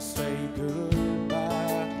I had to say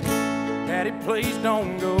goodbye. Daddy, please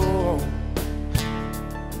don't go,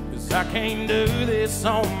 'cause I can't do this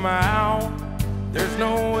on my own. There's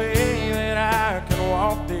no way that I can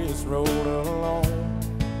walk this road alone.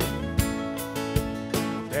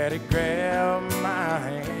 Daddy grabbed my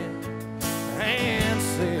hand and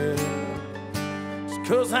said, just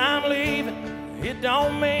 'cause I'm leaving, it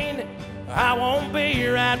don't mean that I won't be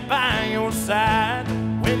right by your side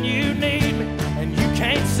when you need me and you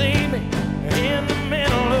can't see me in the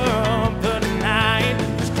middle of the night.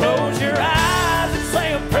 Just close your eyes and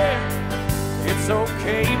say a prayer. It's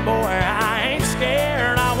okay, boy, I ain't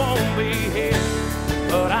scared. I won't be here,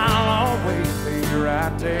 but I'll always be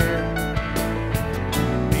right there.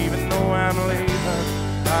 Even though I'm leaving,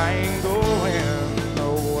 I ain't going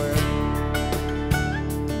nowhere.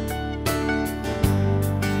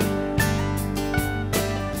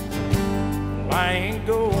 I ain't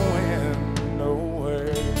going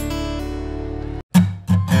nowhere.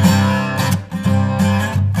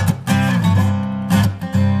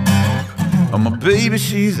 Oh, my baby,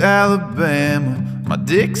 she's Alabama, my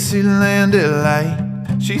Dixieland delight.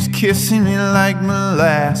 She's kissing me like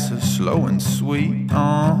molasses, slow and sweet,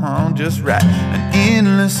 just right. And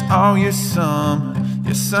endless all your summer,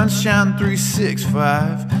 your sunshine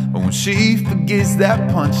 365. But when she forgets that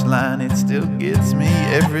punchline, it still gets me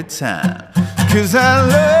every time. 'Cause I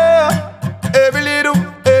love every little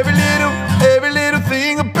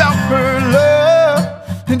thing about her love.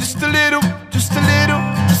 And just a little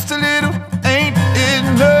ain't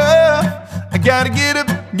enough. I gotta get a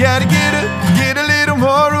little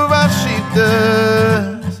more of what she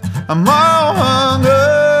does. I'm all hung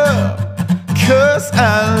up, 'cause I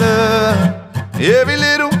love every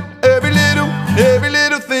little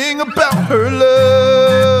thing about her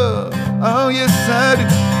love. Oh yes I do.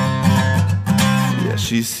 Yeah,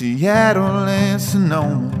 she's Seattle and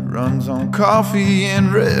Sonoma, runs on coffee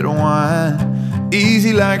and red wine.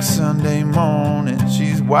 Easy like Sunday morning,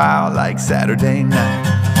 she's wild like Saturday night.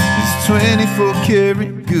 It's 24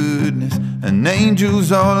 karat goodness, an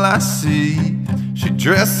angel's all I see. She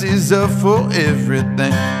dresses up for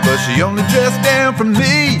everything, but she only dressed down for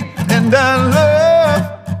me. And I love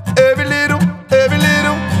every little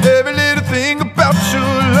thing about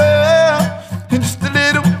your love. And just a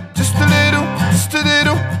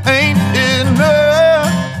little ain't enough.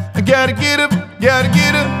 I gotta get a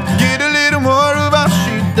little more of what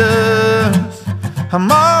she does.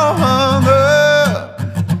 I'm all hung up,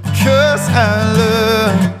 'cause I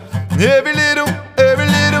love every little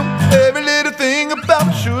thing about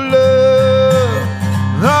your love.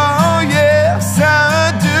 Oh yes I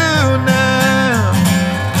do now.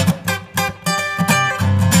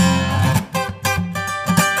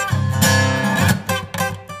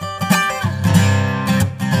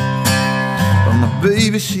 But my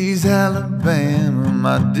baby, she's Alabama,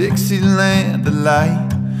 my Dixieland delight.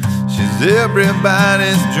 She's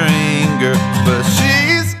everybody's dream girl, but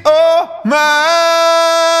she's all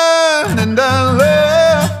mine. And I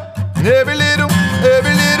love every little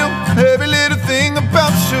thing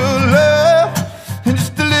about your love. And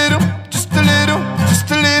just a little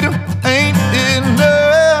ain't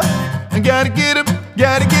enough. I gotta get a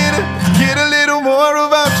little more of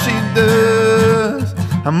what she does.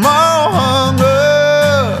 I'm all hung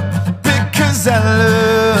up, because I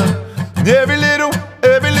love every little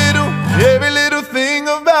thing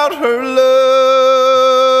about her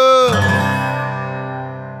love.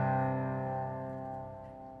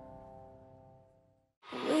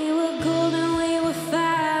 We were golden, we were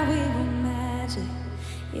fire, we were magic.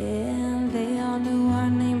 Yeah, and they all knew our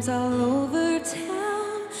names all over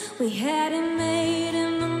town. We had it made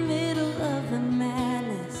in the middle of the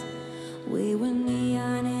madness. We were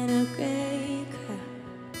neon in a gray crowd.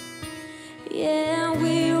 Yeah,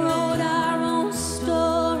 we wrote our own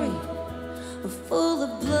story, full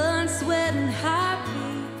of blood, sweat, and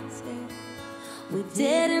heartbeats. Yeah. We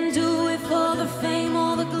didn't do it for the fame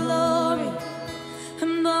or the glory,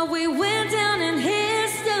 but we went down in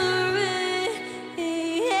history.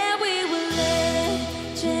 Yeah, we were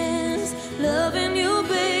legends, loving you,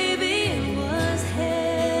 baby. It was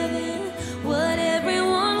heaven. What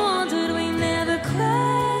everyone wanted, we never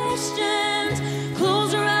questioned.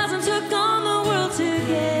 Closed our eyes and took on the world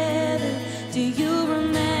together. Do you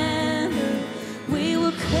remember? We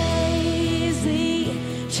were crazy,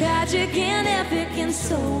 tragic and epic and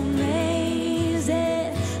so amazing.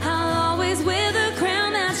 I'll always wear the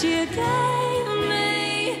crown that you gave me.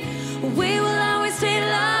 We will always stay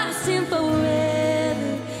lost in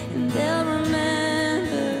forever, and they'll remember.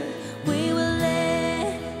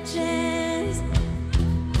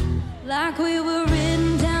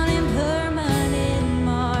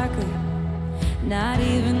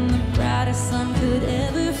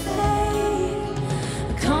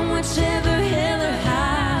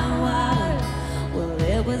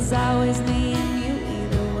 was always me and you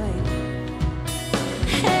either way.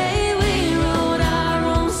 Hey, we wrote our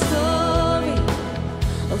own story,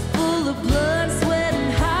 full of blood, sweat,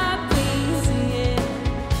 and heartbeats, yeah.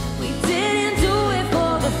 We didn't do it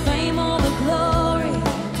for the fame or the glory.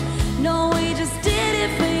 No, we just did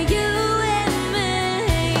it for you and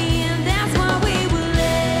me. And that's why we were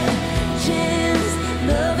legends,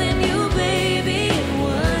 loving you, baby. It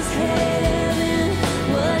was heaven.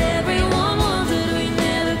 What everyone wanted, we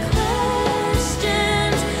never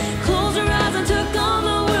questioned. Closed our eyes and took on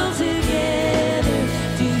the world together.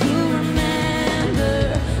 Do you remember?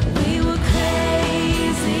 We were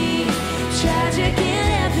crazy, tragic and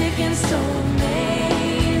epic and so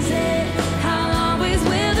amazing. I'll always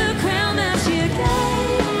wear the crown that you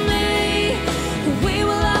gave me. We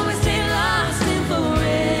will always stay lost in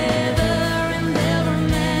forever, and they'll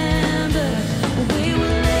remember we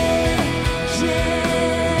were legends.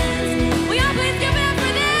 Will y'all please give it up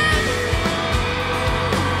for them?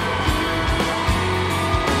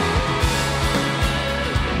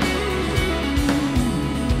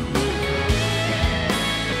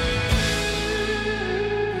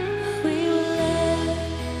 We were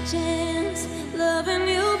legends, loving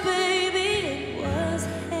you, baby. It was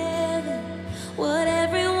heaven. What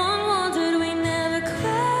everyone wanted, we never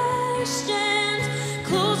questioned.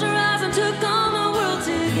 Closed our eyes and took on the world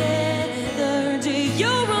together. Do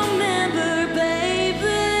you remember, baby?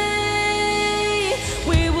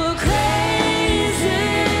 We were crazy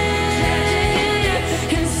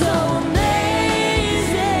and so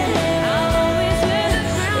amazing. I'll always wear the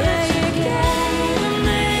crown that you gave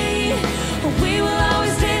me. We will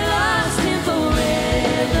always stay lost in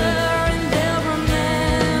forever, and they'll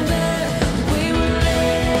remember we were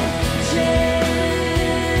legends.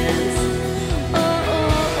 Oh, oh,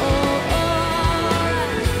 oh, oh.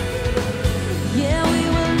 Yeah, we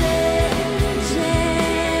were legends,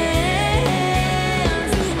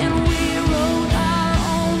 and we wrote our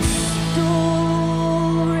own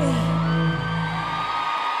story.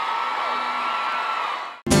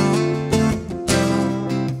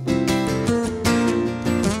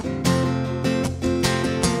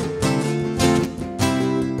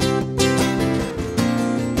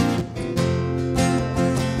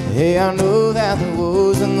 Hey, I know that the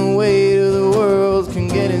woes and the weight of the world can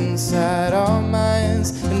get inside our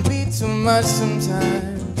minds and be too much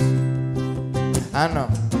sometimes. I know.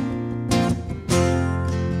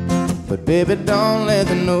 But baby, don't let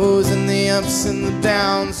the no's and the ups and the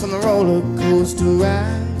downs from the roller coaster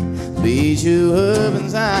ride beat you up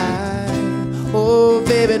inside. Oh,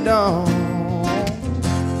 baby, don't.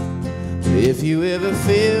 If you ever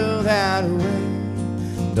feel that way,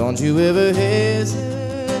 don't you ever hesitate.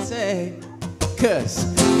 'Cause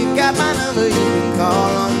you got my number, you can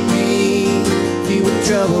call on me. If you in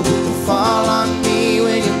trouble, put the fall on me.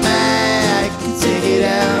 When you're mad, you can take it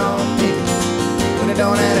out on me. When it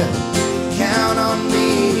don't matter, count on me.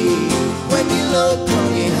 When you low, come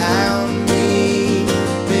get high on me.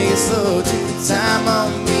 Make it slow, take the time on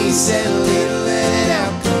me. Settle it, let it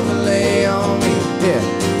out, come and lay on me. Yeah,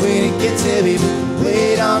 when it gets heavy,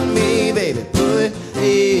 wait on me, baby. Put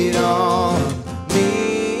it on me.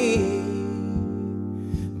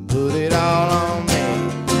 Put it all on me.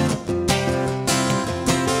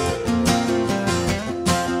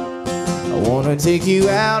 I wanna take you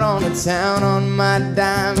out on the town on my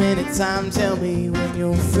dime. Anytime, tell me when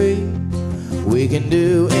you're free. We can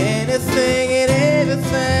do anything and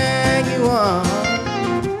everything you want.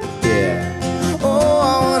 Yeah. Oh,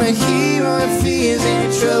 I wanna hear all your fears and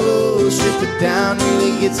your troubles. Strip it down,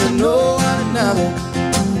 really get to know one another.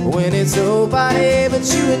 When it's nobody but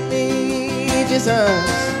you and me, just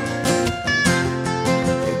us.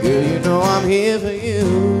 Girl, you know I'm here for you.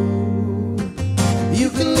 You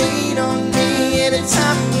can lean on me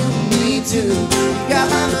anytime you need to. You got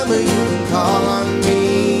my number, you can call on me.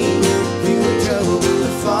 If you're in trouble,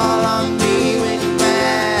 fall on me. When you're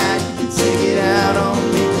mad, you can take it out on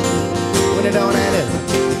me. When it don't matter,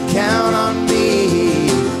 count on me.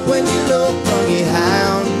 When you low, come get high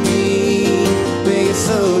on me. Big it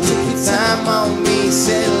slow, take your time on me.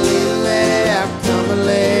 Settle it, let it out, come and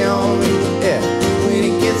lay on me. Yeah. When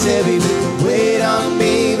it gets heavy, wait on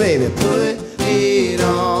me, baby. Put it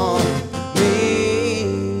on me.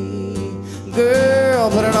 Girl,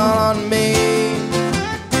 put it all on me.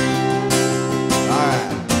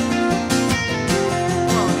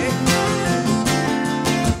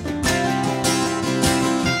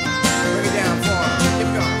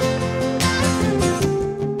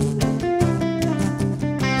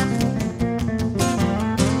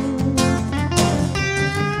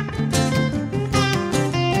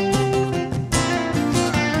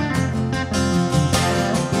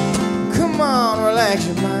 relax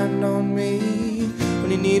your mind on me.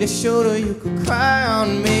 When you need a shoulder, you could cry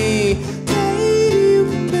on me. Baby, you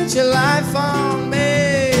can bet your life on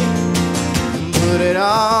me. Put it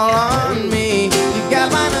all on me. You got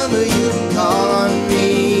my number, you can call on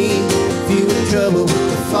me. If you in trouble,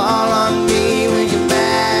 fall on me. When you're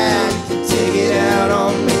mad, take it out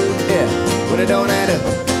on me. Yeah, when it don't add up,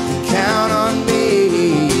 count on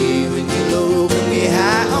me. When you're low, can get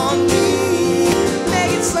high on me.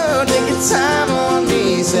 Make it slow, take your time on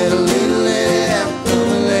me. Settle in, let it out,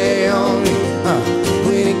 don't lay on me.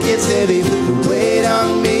 When it gets heavy, put the weight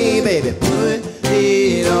on me, baby. Put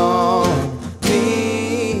it on me.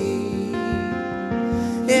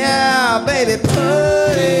 Yeah, baby,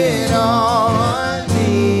 put it on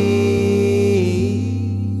me.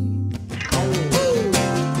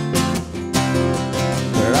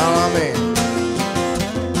 Put it all on me.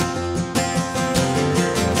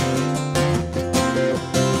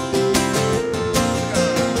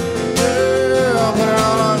 Girl, put it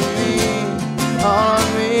all on me. All on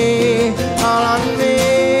me. All on me.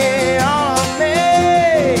 All on me.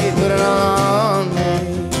 Put it all on me.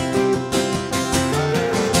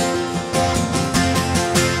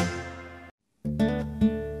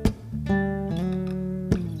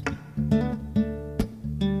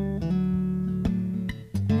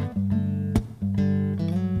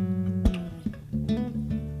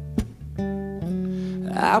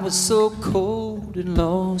 I was so cold and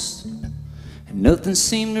lost, and nothing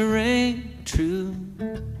seemed to ring true.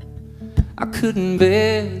 I couldn't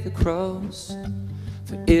bear the cross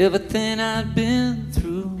for everything I'd been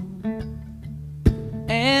through.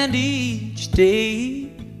 And each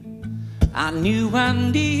day I knew I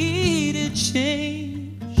needed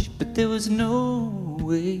change, but there was no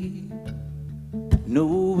way, no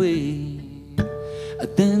way.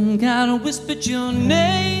 Then God whispered your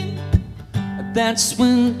name. That's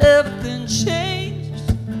when everything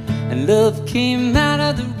changed, and love came out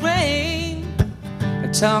of the rain. I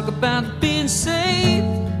talk about being saved.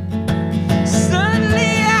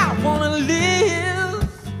 Suddenly I wanna live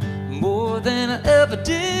more than I ever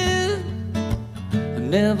did. I'm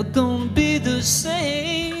never gonna be the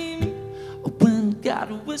same when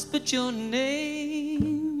God whispered your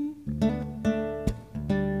name.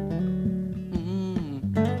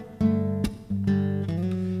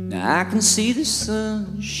 I can see the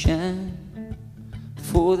sunshine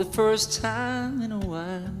for the first time in a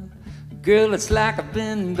while. Girl, it's like I've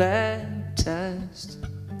been baptized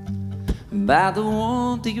by the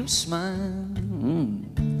warmth of your smile.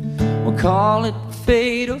 We'll call it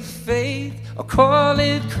fate or faith, or call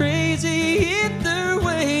it crazy. Either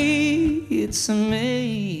way, it's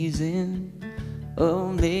amazing,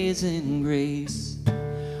 amazing grace.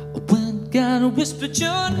 When God whispered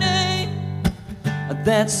your name,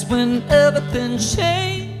 that's when everything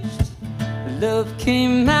changed. Love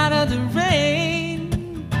came out of the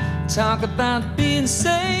rain. Talk about being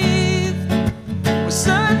saved. Well,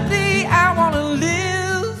 suddenly I wanna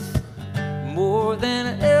live more than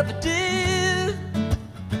I ever did.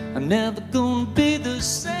 I'm never gonna be the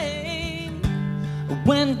same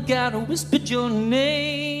when God whispered your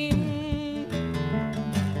name.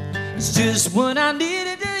 It's just what I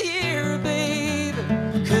needed to hear, baby.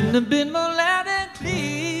 Couldn't have been more loud and clear.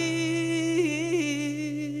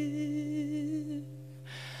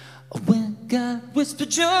 When God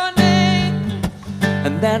whispered your name,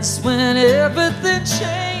 and that's when everything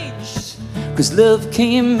changed. 'Cause love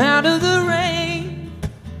came out of the rain.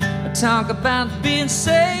 I talk about being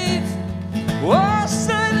saved. Oh,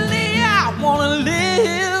 suddenly I wanna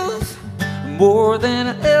live more than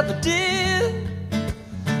I ever did.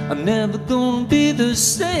 I'm never gonna be the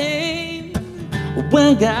same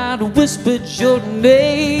when God whispered your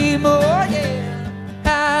name. Oh yeah.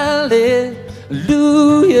 Hallelujah,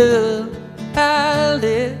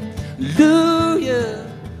 hallelujah,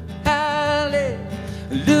 hallelujah.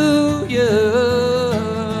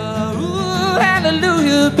 Ooh,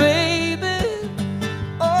 hallelujah, baby.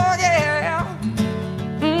 Oh yeah.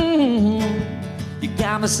 You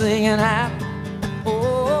got me singing happy.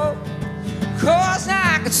 Oh, 'cause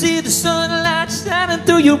I can see the sunlight shining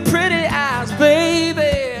through your pretty eyes,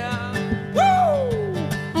 baby. Woo!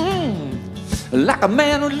 Like a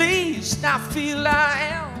man released, I feel I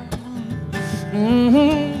am.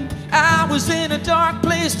 I was in a dark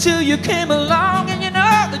place till you came along, and you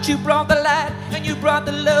know that you brought the light, and you brought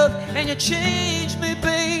the love, and you changed me,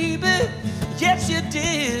 baby. Yes, you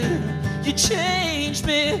did. You changed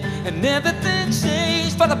me, and everything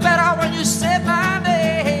changed for the better when you said my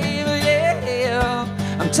name. Yeah,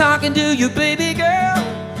 I'm talking to you, baby girl.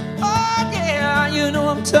 Oh yeah, you know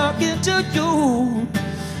I'm talking to you.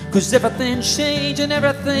 'Cause everything changed and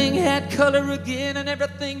everything had color again, and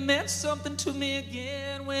everything meant something to me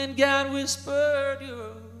again when God whispered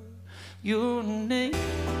your name.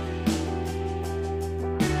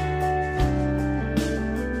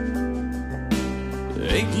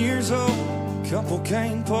 8 years old, couple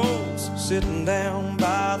cane poles sitting down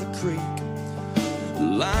by the creek.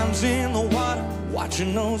 Lines in the water,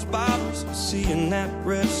 watching those bottles, seeing that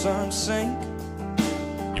red sun sink.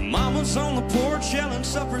 Your mama's on the porch yelling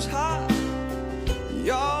supper's hot.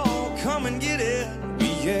 Y'all come and get it. We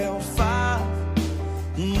yell 5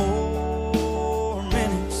 more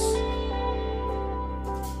minutes.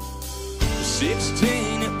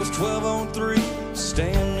 16, it was 12:03,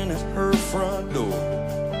 standing at her front door.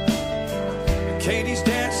 Katie's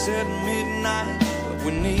dad said midnight, but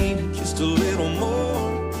we need just a little more.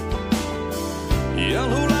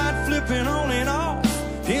 Yellow light flipping on and off,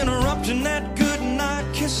 interrupting that good night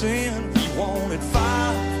kissing. We wanted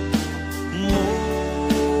 5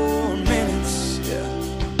 more minutes, yeah.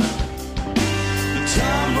 The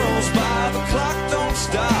time rolls by, the clock don't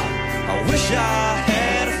stop. I wish I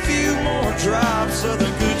had a few more drops of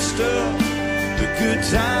the good stuff, the good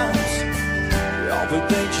times. Oh, but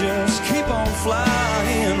they just keep on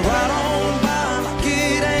flying right on by like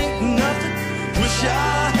it ain't nothing. Wish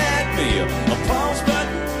I had me a pause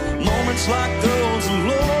button. Moments like those,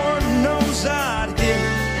 Lord knows I'd hit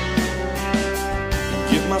it.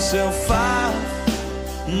 Give myself 5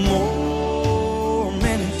 more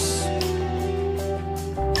minutes.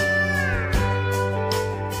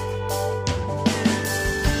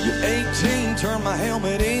 You're 18, turn my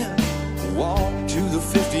helmet in, walk to the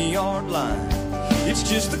 50-yard line. It's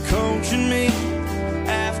just the coach and me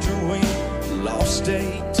after we lost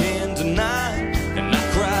 8-10-9. And I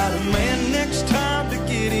cried, man, next time to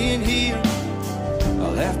get in here,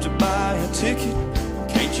 I'll have to buy a ticket.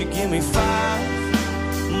 Can't you give me 5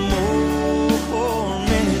 more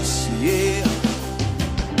minutes, yeah.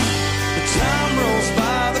 The time rolls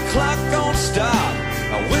by, the clock don't stop.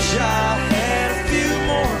 I wish I had a few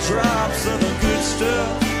more drops of the good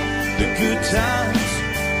stuff, the good times.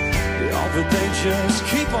 Oh, but they just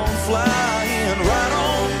keep on flying right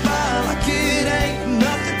on by like it ain't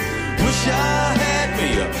nothing. Wish I had me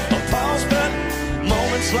a pause button.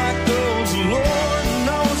 Moments like those, Lord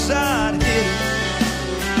knows I'd hit it.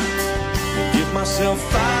 Give myself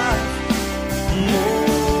 5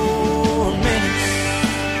 more minutes.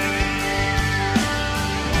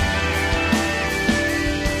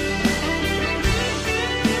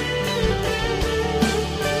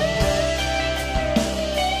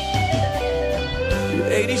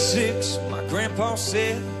 You're 86, my grandpa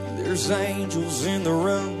said, there's angels in the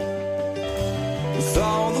room. With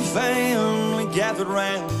all the family gathered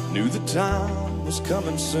round, knew the time was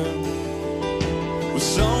coming soon. With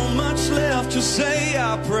so much left to say,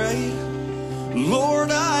 I prayed,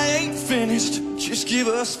 Lord, I ain't finished, just give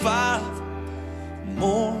us 5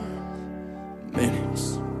 more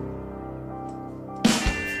minutes.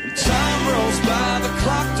 Time rolls by, the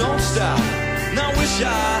clock don't stop. Now wish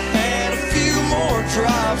I had a few more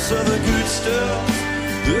drops of the good stuff,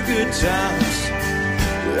 the good times.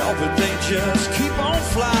 Oh, but they just keep on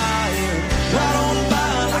flying right on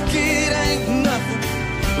by like it ain't nothing.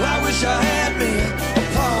 Well, I wish I had me a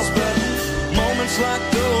pause button. Moments like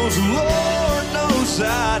those, Lord knows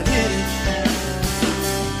I'd hit it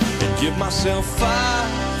and give myself 5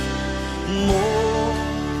 more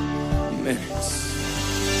minutes.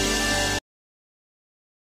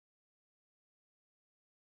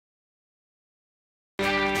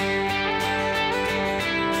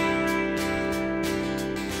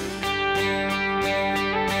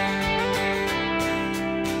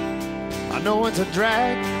 I know it's a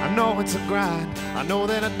drag, I know it's a grind. I know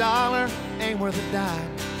that a dollar ain't worth a dime.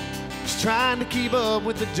 Just trying to keep up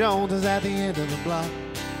with the Joneses at the end of the block.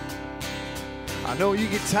 I know you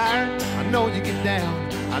get tired, I know you get down.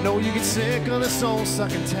 I know you get sick of the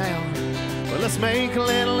soul-sucking town. But let's make a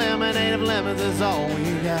little lemonade of lemons, is all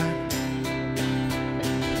we got.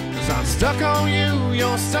 'Cause I'm stuck on you,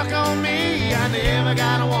 you're stuck on me. I never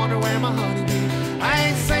gotta wonder where my honey be. I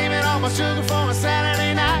ain't saving all my sugar for a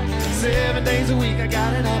Saturday night. 7 days a week I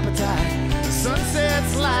got an appetite. The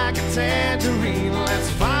sunset's like a tangerine. Let's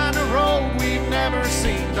find a road we've never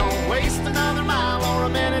seen. Don't waste another mile or a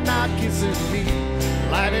minute not kissing me.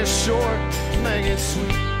 Life is short, make it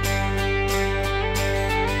sweet.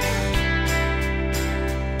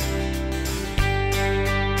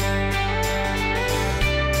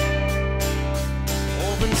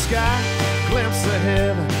 Open sky, glimpse of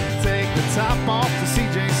heaven. Take the top off the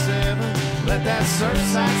CJ7. Let that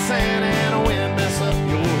surfside sand and wind mess up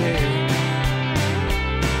your head.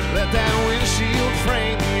 Let that windshield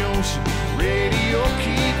frame your you'll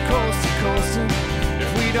keep coasting.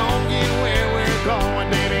 If we don't get where we're going,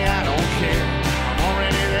 baby, I don't care. I'm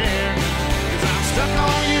already there. 'Cause I'm stuck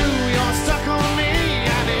on you, you're stuck on me.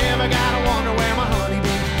 I never gotta wonder where my honey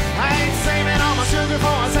be. I ain't saving all my sugar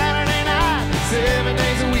for a Saturday night. 7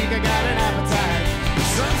 days a week, I got an appetite. The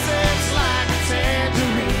sunset's like a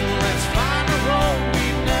tangerine. Let's find a road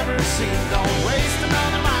we've never seen. Don't waste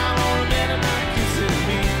another mile or a minute not kissing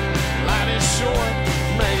me. Life is short,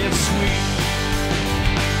 make it sweet.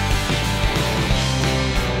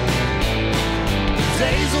 The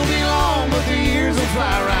days will be long, but the years will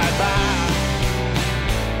fly right by.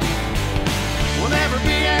 We'll never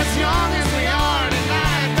be as young as we are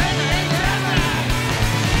tonight, baby, ain't that right?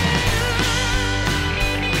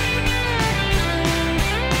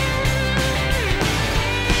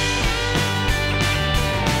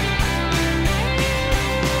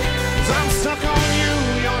 I'm stuck on you,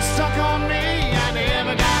 you're stuck on me. I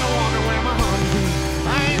never gotta wonder where my honey be.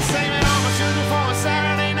 I ain't saving all my sugar for a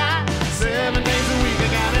Saturday night. 7 days a week, I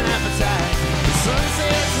got an appetite. The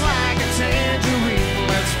sunset's like a tangerine.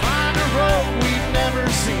 Let's find a road we've never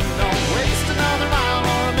seen. Don't waste another mile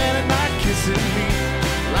or a minute not kissing me.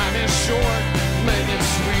 Life is short, make it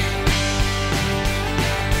sweet.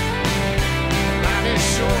 Life is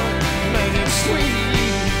short, make it sweet.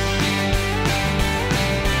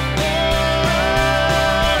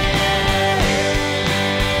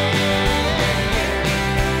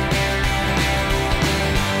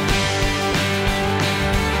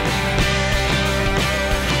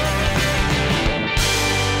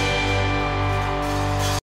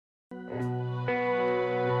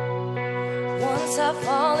 Once I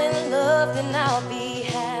fall in love, then I'll be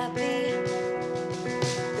happy.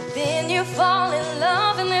 But then you fall in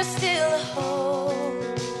love and there's still a hole.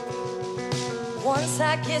 Once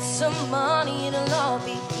I get some money, it'll all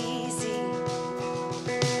be easy.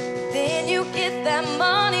 Then you get that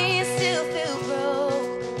money and still feel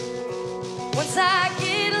broke. Once I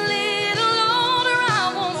get a little older, I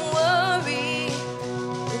won't worry.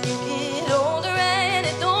 When you get older and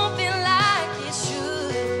it don't feel like it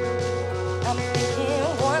should. I'm thinking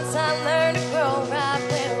once I learn to grow right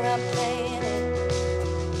where I'm planted,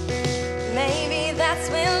 maybe that's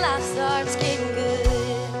when life starts getting good.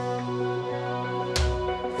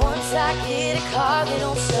 Once I get a car that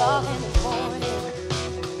don't stop in the morning,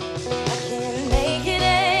 I can make it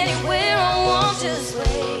anywhere I want, just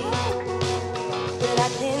wait. But I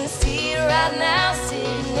can see it right now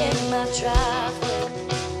sitting in my driveway.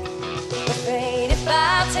 Afraid if I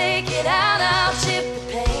take it out, I'll chip the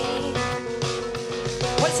paint.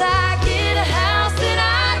 Once I get a house that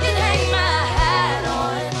I can hang my hat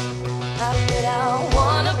on, I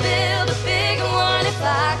wanna build a bigger one if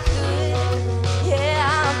I could. Yeah,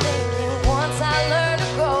 I'm thinking once I learn to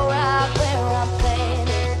grow right where I'm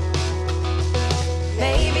planted,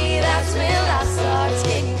 maybe that's when life starts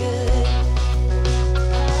getting good.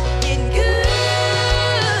 Getting good.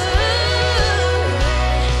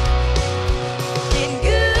 Getting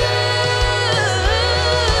good.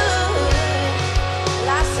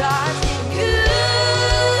 Life starts getting good.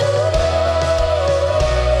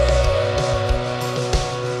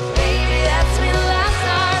 Maybe that's when life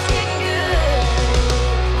starts getting good.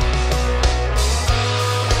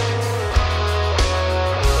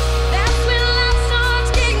 That's when life starts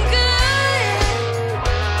getting good.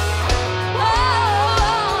 Whoa,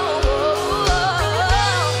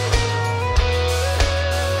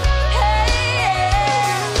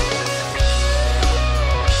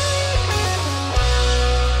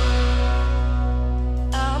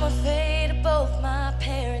 I'm afraid of both my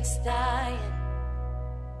parents dying.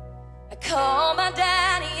 I call my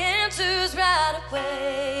daddy, answers right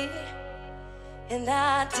away. And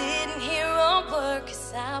I didn't hear a word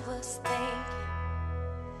 'cause I was thinking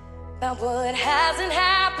about what hasn't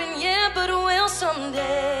happened yet but will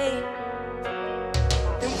someday.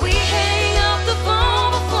 And we hang up the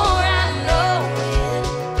phone before I know it.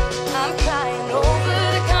 I'm crying over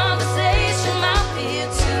the conversation my fear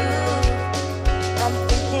too. I'm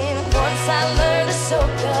thinking once I learn to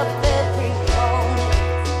soak up every moment,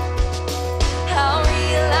 I'll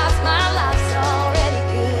realize my life's already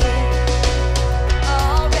good.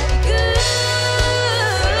 Already good.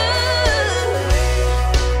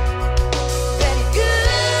 Very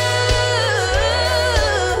good.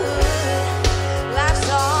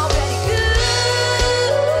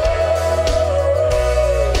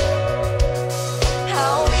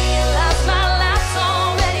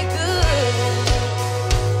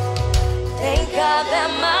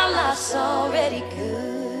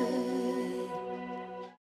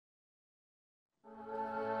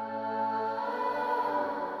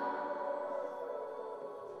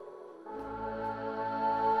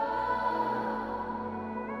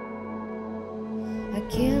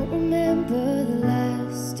 can't remember the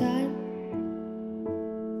last time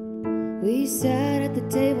we sat at the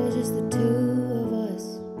table, just the two of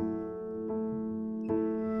us,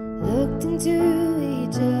 looked into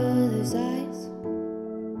each other's eyes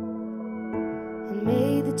and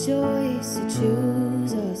made the choice to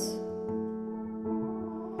choose us.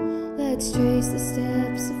 Let's trace the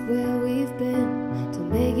steps of where we've been to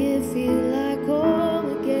make it feel like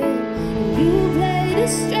home again. And you play the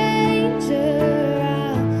stranger,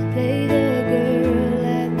 I'll play the girl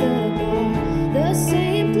at the bar, the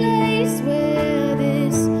same place where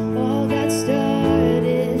this all got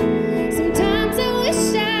started. Sometimes I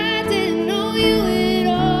wish I didn't know you at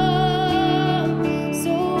all,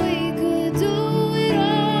 so we could do it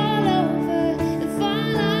all over and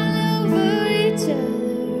fall all over each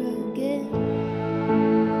other again.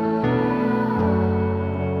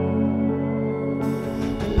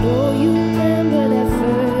 I know you remember that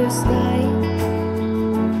first night.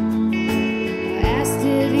 I asked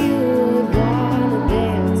if you would wanna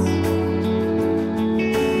dance.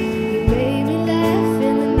 You made me laugh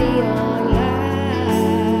in the neon light.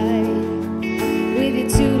 With your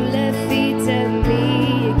two left feet, tell me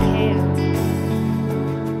you can't.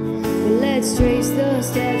 Well, let's trace those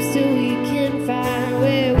steps till we can find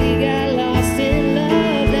where we got lost in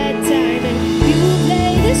love that time. And you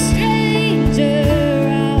play the stranger,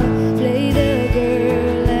 I'll play the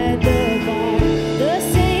girl at the bar, the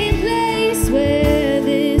same place where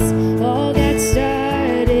this all got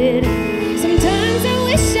started. Sometimes I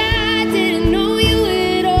wish I didn't know you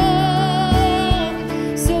at all,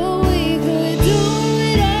 so we could do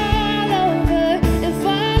it all over and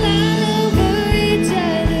fall all over each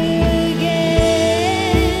other again.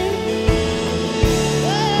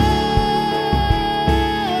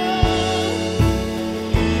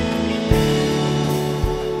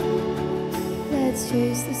 Let's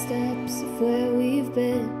trace the steps of where we've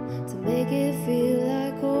been to make it feel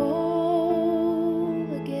like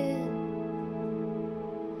home again.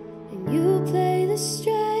 And you play the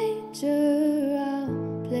stranger,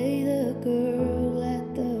 I'll play the girl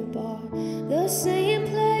at the bar, the same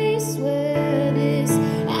place where this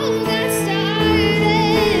all got started.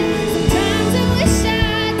 Sometimes I wish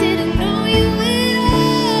I didn't know you at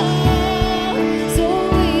all, so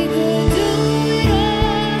we could do it all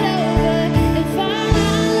over and fall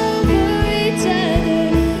all over each other.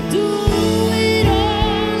 Do it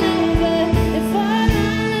all over and fall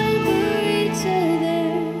all over each other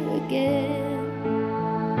again.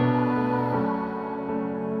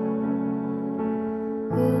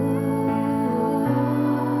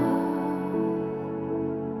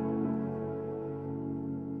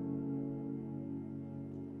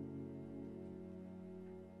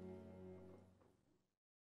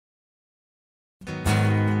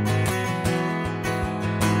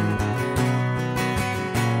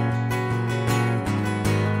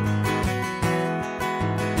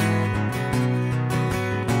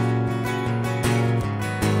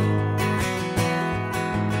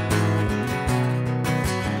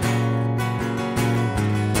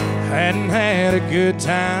 Hadn't had a good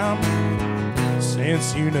time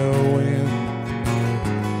since you know when.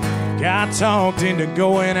 Got talked into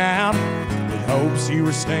going out with hopes you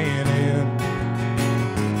were staying in.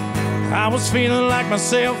 I was feeling like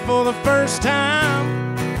myself for the first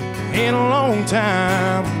time in a long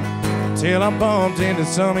time, till I bumped into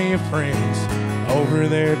some of your friends over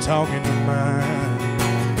there talking to mine.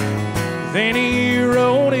 Then you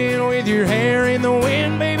rolled in with your hair in the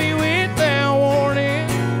wind, baby, without warning.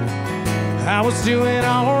 I was doing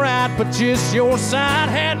alright, but just your side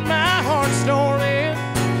had my heart storming.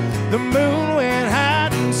 The moon went high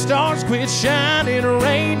and stars quit shining.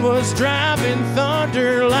 Rain was driving,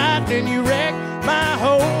 thunder, lightning. You wrecked my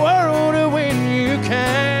whole world when you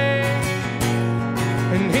came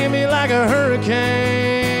and hit me like a hurricane.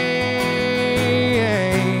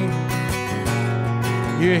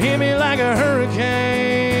 You hit me like a hurricane.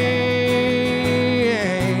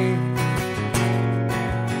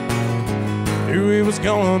 Knew it was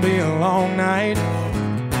gonna be a long night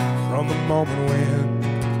from the moment when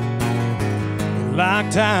we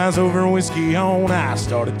locked eyes over whiskey on ice,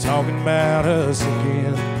 started talking about us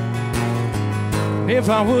again. If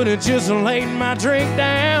I would've just laid my drink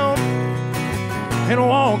down and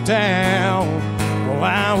walked out, well,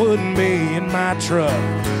 I wouldn't be in my truck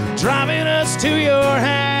driving us to your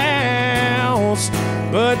house.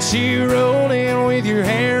 But you rolled in with your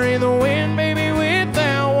hair in the wind, baby,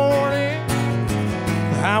 without warning.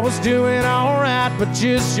 I was doing alright, but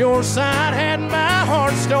just your side had my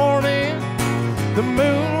heart storming. The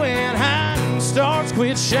moon went high and stars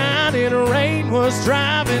quit shining. Rain was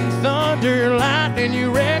driving, thunder, lightning.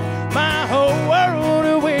 You wrecked my whole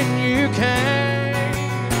world when you came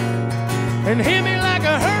and hit me like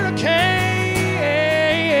a hurricane.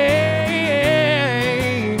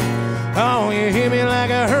 Oh, you hit me like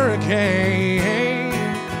a hurricane.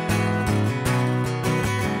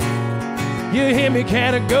 You hit me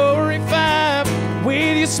category 5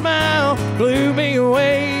 with your smile, blew me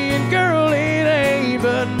away. And girl, it ain't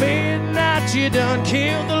but midnight. You done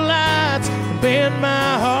killed the lights and bent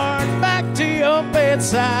my heart back to your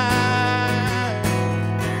bedside.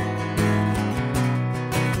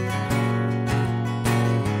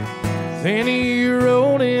 Then you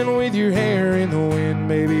rolled in with your hair in the wind,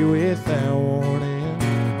 baby, without warning.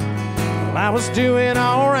 Well, I was doing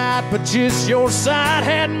all right, but just your side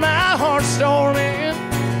had my heart storming.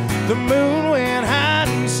 The moon went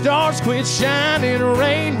hiding, stars quit shining,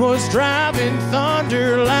 rain was driving,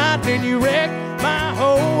 thunder, lightning. You wrecked my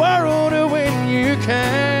whole world when you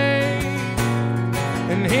came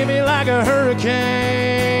and hit me like a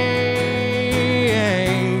hurricane.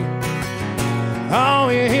 Oh,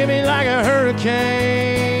 you hit me like a hurricane.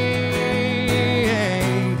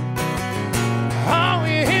 Oh,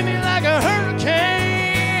 you hit me like a hurricane.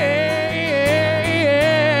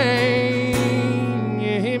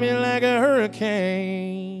 You hit me like a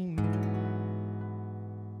hurricane.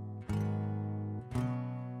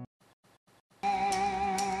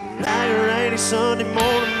 Now your rainy Sunday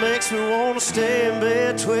morning makes me want to stay in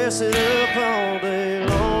bed, twisted up all day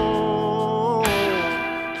long.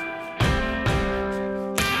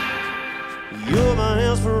 You're my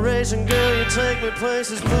inspiration, girl, you take me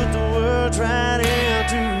places, put the words right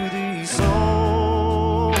into these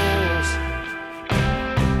songs.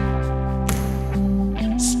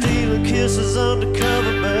 Stealing kisses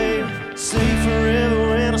undercover, babe, see forever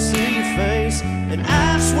when I see your face. And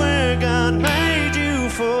I swear God made you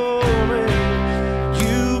for me.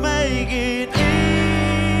 You make it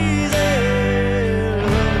easy,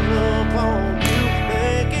 loving upon you,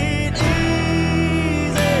 make it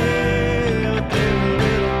easy, every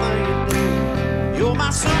little thing you do. You're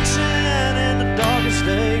my sunshine in the darkest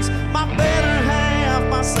days, my better half,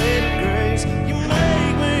 my saving grace. You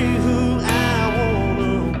make me who I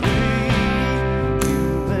wanna be. You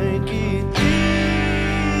make it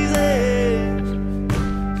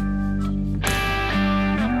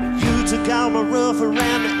took out my rough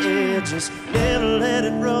around the edges, never let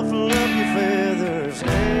it ruffle up your feathers.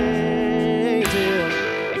 Angel.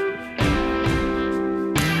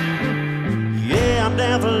 Yeah, I'm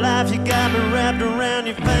down for life. You got me wrapped around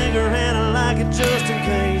your finger, and I like it just in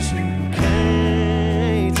case you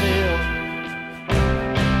can't tell.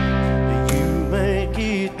 You make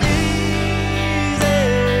it easy,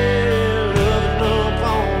 loving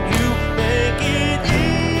upon you, make it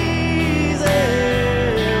easy.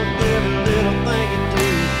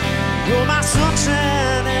 You're my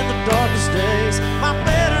sunshine in the darkest days, my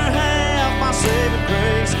better half, my saving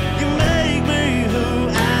grace. You make me who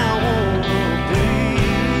I wanna be.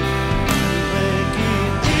 You make it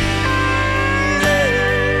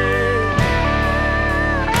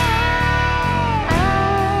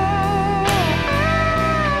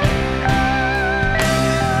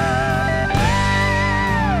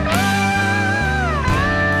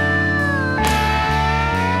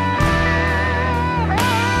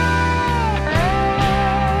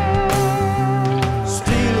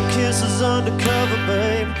undercover,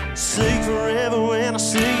 babe, seek forever when I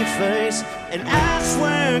see your face. And I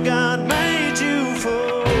swear God made you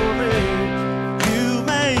for me. You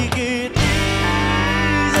make it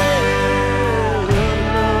easy,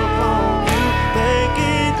 loving upon you, make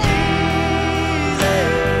it easy,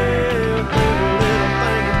 every little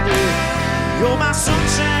thing you do. You're my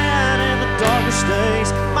sunshine in the darkest days,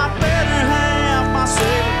 my better half, my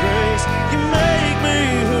saving grace. You make me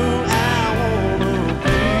who I wanna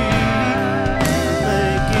be.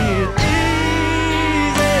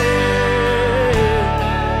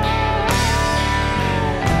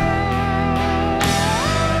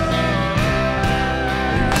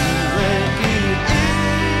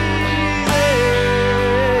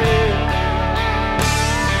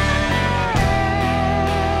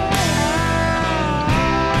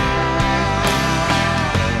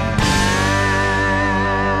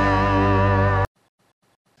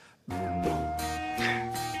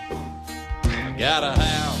 Got a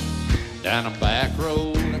house down a back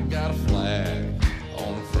road, I got a flag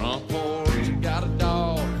on the front porch, I got a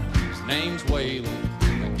dog, his name's Waylon.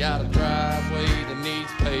 I got a driveway that needs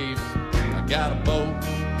paving, I got a boat,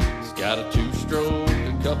 it's got a two-stroke,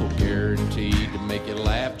 a couple guaranteed to make you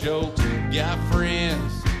laugh jokes. Got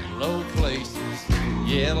friends, low places,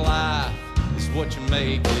 yeah, life is what you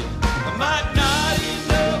make it. I might not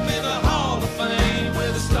end up in the Hall of Fame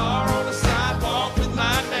with a star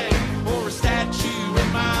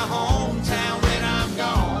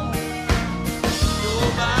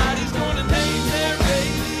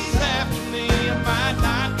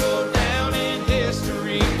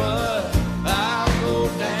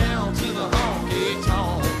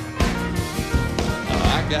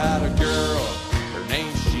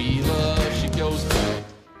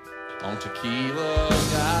on tequila.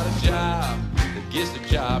 Got a job that gets the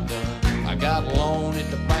job done. I got a loan at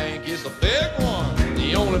the bank, it's a big one.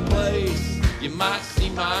 The only place you might see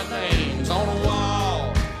my name's on a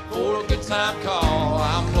wall for a good time call.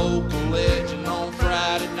 I'm local legend on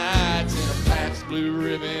Friday nights in a Pabst Blue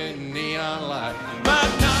Ribbon neon light.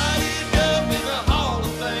 Might not end up in the Hall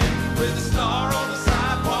of Fame with a star on the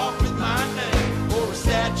sidewalk with my name, or a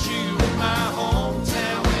statue in my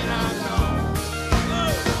hometown when I'm gone.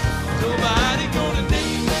 Nobody gonna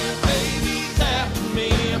name their babies after me.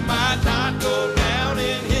 I might not go down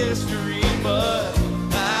in history, but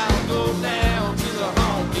I'll go down to the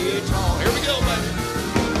honky tonk. Here we go, baby.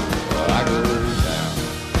 I go down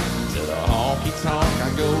to the honky tonk. I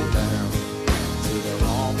go down to the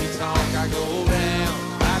honky tonk. I go down.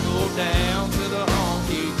 I go down to the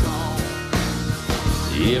honky tonk.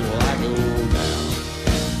 Yeah, well, I go down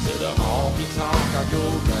to the honky tonk. I go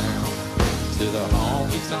down to the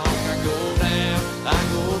honky tonk. I go down. I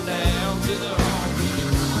go down to the honky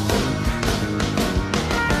tonk.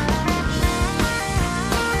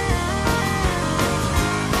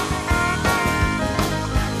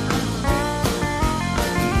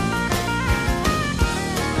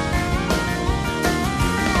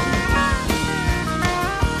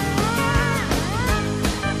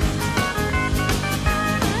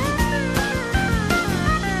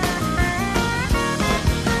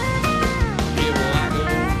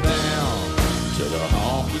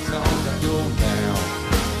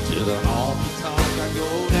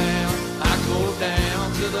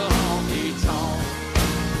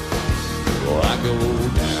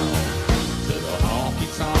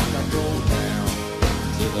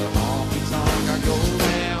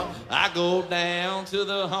 Go down to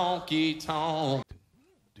the honky tonk.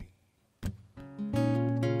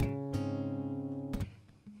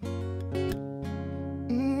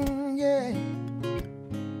 Yeah.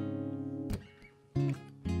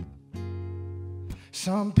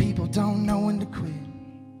 Some people don't know when to quit,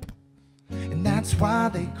 and that's why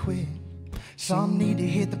they quit. Some need to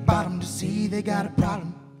hit the bottom to see they got a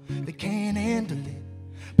problem, they can't handle it.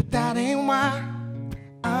 But that ain't why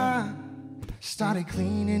I started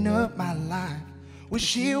cleaning up my life.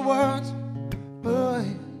 Wish it was, but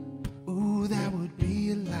ooh, that would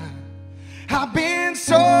be a lie. I've been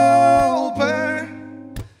sober,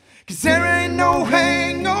 'cause there ain't no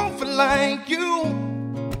hangover like you,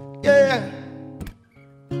 yeah.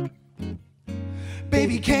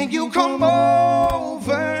 Baby, can you come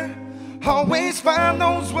over? Always find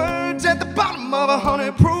those words at the bottom of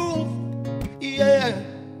 100 proof, yeah.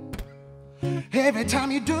 Every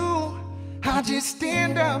time you do, I just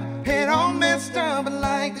stand up, head all messed up,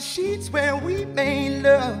 like the sheets where we made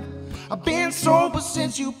love. I've been sober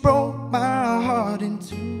since you broke my heart in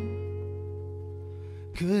two.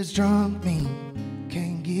 'Cause drunk me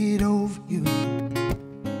can't get over you.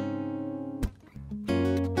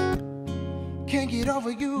 Can't get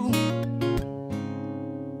over you.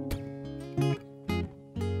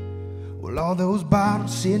 Well, all those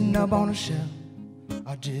bottles sitting up on the shelf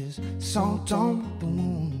are just salt on the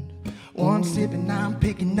wound. One sip and I'm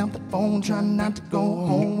picking up the phone, trying not to go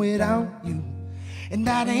home without you. And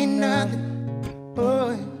that ain't nothing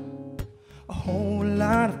but a whole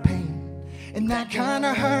lot of pain. And that kind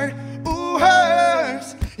of hurt, ooh,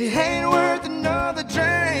 hurts. It ain't worth another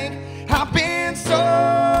drink. I've been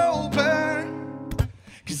sober,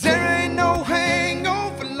 'cause there ain't no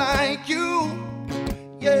hangover like you,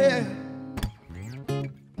 yeah.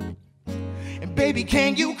 And baby,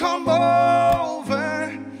 can you come over?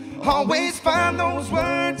 Always find those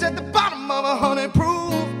words at the bottom of 100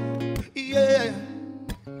 proof, yeah.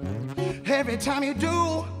 Every time you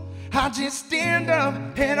do, I just stand up,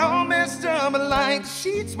 head all messed up, like the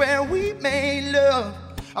sheets where we made love.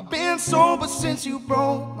 I've been sober since you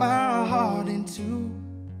broke my heart in two.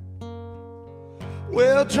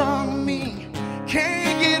 Well, drunk me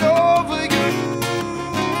can't get over you,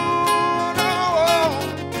 no,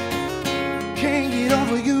 can't get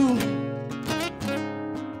over you.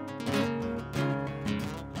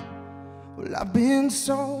 Well, I've been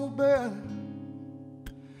sober,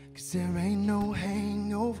 'cause there ain't no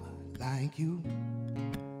hangover like you.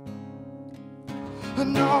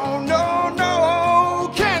 No, no, no,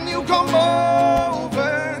 can you come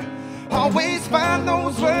over? Always find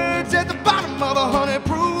those words at the bottom of 100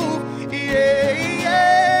 proof, yeah,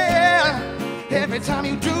 yeah. Every time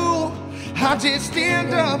you do, I just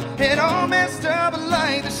stand up, head all messed up,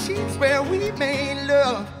 like the sheets where we made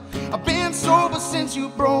love. I've been sober since you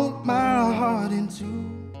broke my heart in two.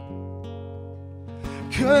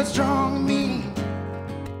 'Cause drunk me,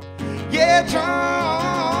 yeah,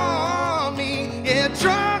 drunk me, yeah,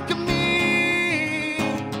 drunk me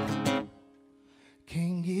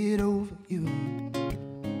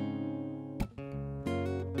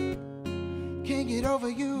get over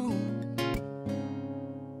you.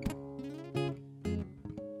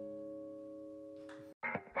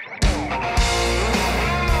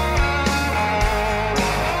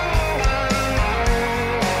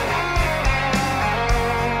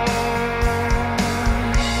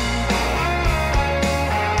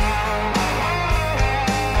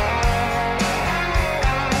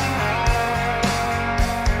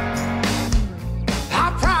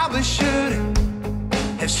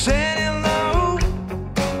 Said hello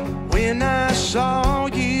when I saw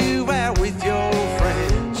you out with your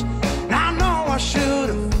friends. And I know I should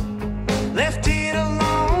have left it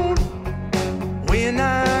alone when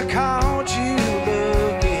I caught you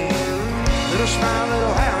looking. Little smile,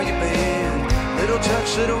 little how you been, little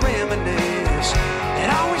touch, little reminisce. It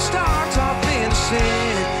always starts off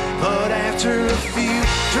innocent, but after a few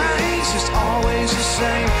drinks it's always the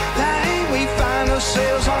same thing. We find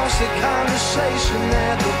ourselves lost in conversation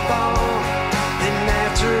at the bar. Then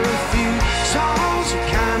after a few songs, the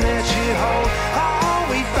kind that you hold, oh,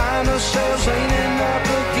 we find ourselves leaning up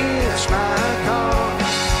against my car.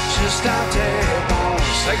 Just stop there, boy,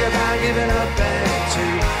 say goodbye, giving up back to.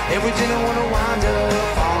 And we didn't want to wind up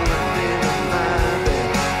falling in my bed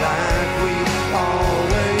like we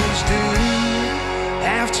always do.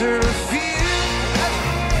 After a few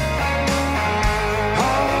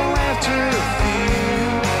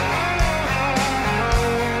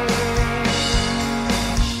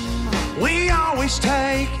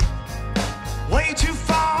take way too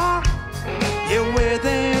far, yeah, where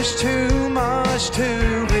there's too much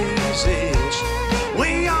to resist.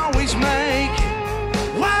 We always make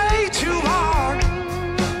it way too hard,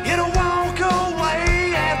 yeah, to walk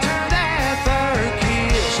away after that third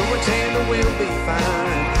kiss. So pretend that we'll be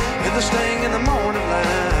fine with the sting in the morning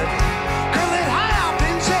light. Girl, it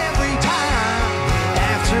happens every time.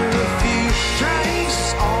 After a few drinks,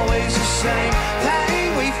 it's always the same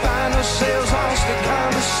thing. We find ourselves lost in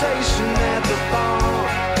conversation at the bar.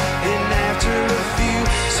 Then after a few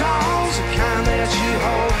songs, the kind that you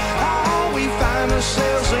hold, oh, we find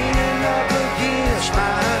ourselves leaning up against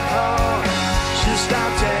my car. Just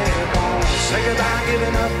stop there, boy, say goodbye,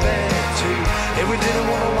 giving up back to. If we didn't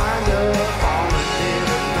want to wind up falling in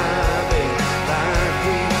my bed like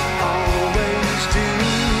we always do.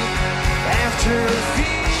 After a few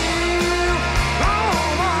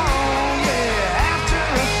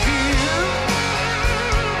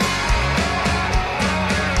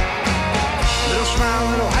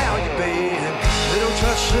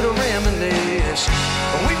little reminisce,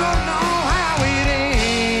 but we both know how it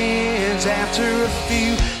ends. After a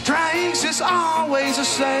few drinks, it's always the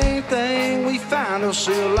same thing. We find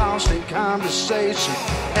ourselves lost in conversation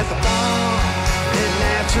at the bar. And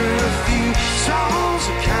after a few songs,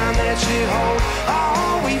 the kind that you hold,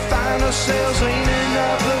 oh, we find ourselves leaning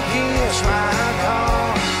up against my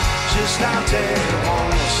car. Just stop there,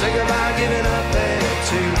 wanna say goodbye, giving up that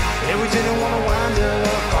too. And we didn't want to wind up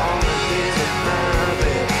falling in my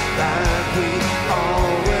bed like we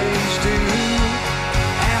always do.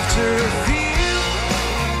 After a few,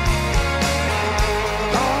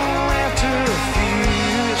 oh, after a few.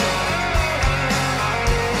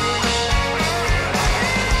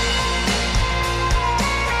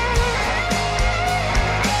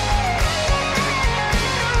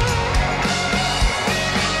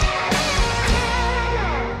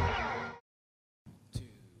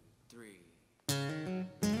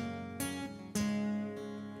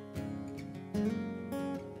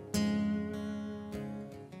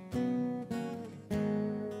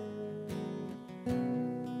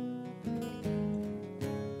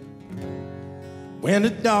 When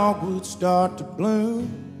the dogwoods start to bloom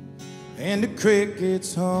and the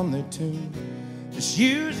crickets hum their tune, it's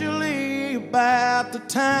usually about the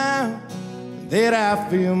time that I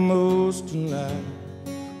feel most alive.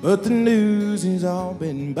 But the news has all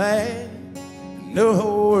been bad and the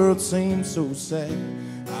whole world seems so sad.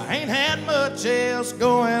 I ain't had much else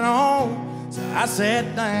going on, so I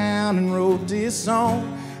sat down and wrote this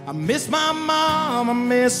song. I miss my mom, I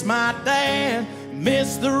miss my dad,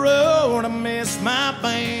 miss the road, I miss my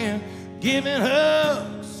band, giving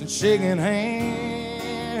hugs and shaking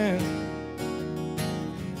hands.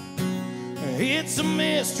 It's a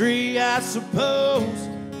mystery, I suppose,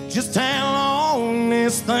 just how long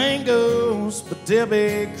this thing goes. But there'll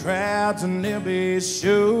be crowds and there'll be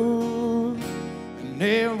shows, and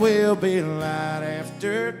there will be light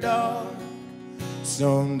after dark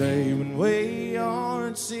someday when we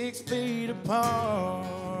aren't 6 feet apart.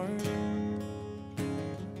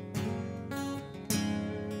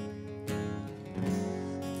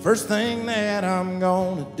 First thing that I'm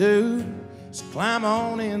gonna do is climb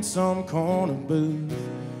on in some corner booth,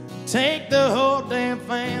 take the whole damn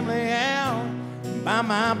family out, buy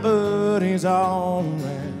my buddies all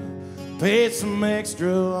around, pay some extra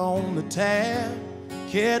on the tab,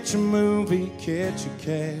 catch a movie, catch a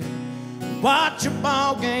cab, watch a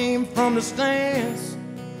ball game from the stands,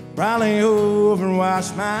 probably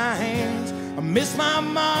overwash my hands. I miss my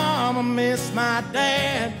mom, I miss my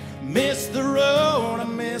dad, miss the road, I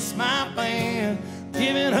miss my band,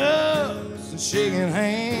 giving hugs and shaking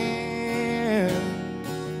hands.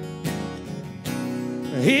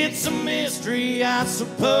 It's a mystery, I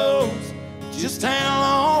suppose, just how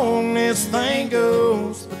long this thing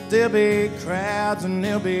goes. But there'll be crowds and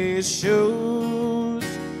there'll be shows,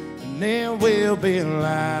 and there will be a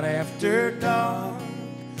light after dark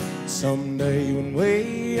someday when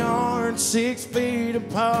we aren't 6 feet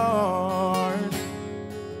apart.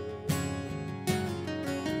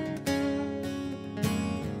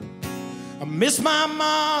 I miss my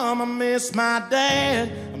mom, I miss my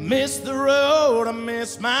dad, I miss the road, I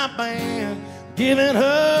miss my band, giving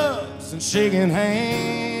hugs and shaking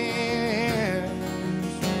hands.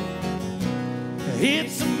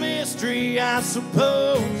 It's a mystery, I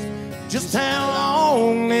suppose, just how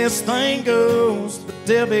long this thing goes. But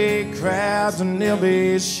there'll be crowds and there'll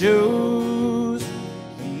be shows,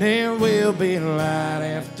 and there will be light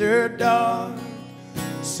after dark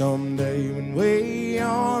someday when we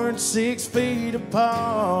aren't 6 feet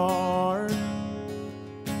apart.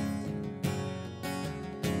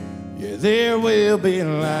 Yeah, there will be a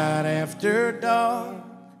light after dark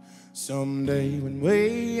someday when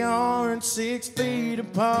we aren't 6 feet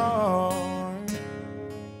apart.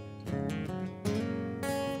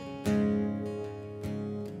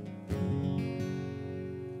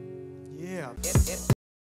 Yeah.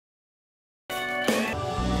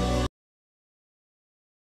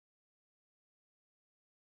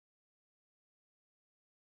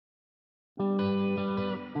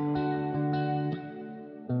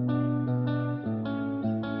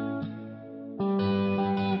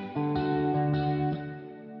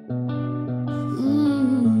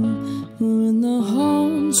 We're in the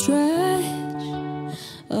home stretch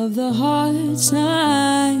of the hard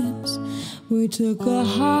times. We took a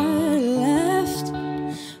hard left,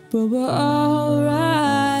 but we're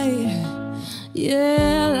alright.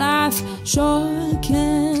 Yeah, life sure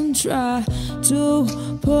can try to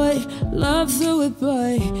put love through it,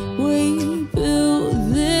 but we built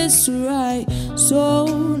this right, so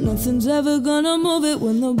nothing's ever gonna move it.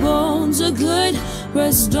 When the bones are good,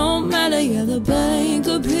 rest don't matter. Yeah, the pain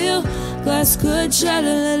could peel, glass could shatter,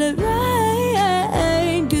 let it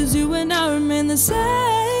rain, 'cause you and I remain the same.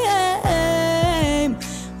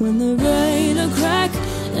 When the rain will crack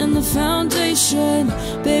in the foundation,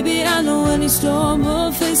 baby, I know any storm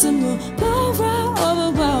we're facing will go right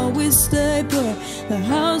over while we stay put. The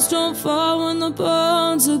house don't fall when the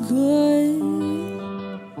bones are good.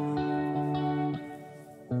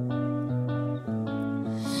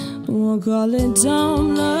 We'll call it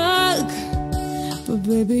dumb luck, but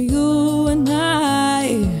baby, you and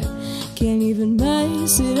I can't even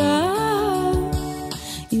mess it up,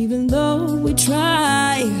 even though we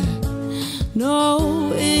try.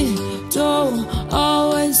 No, it don't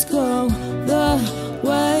always go the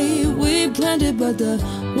way we planned it, but the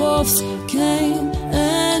wolves came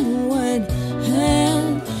and went,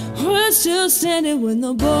 and we're still standing. When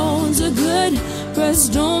the bones are good,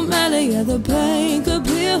 rest don't matter. Yeah, the pain could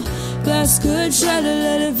peel, glass could shatter,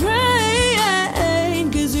 let it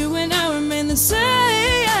rain, 'cause you and I remain the same.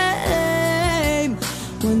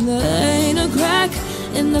 When there ain't a crack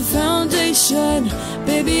in the foundation,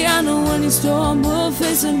 baby, I know any storm we're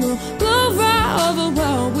facing will blow right over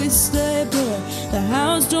while we stay put. The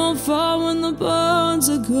house don't fall when the bones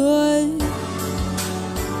are good.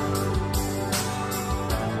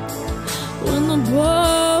 When the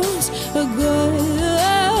bones are good,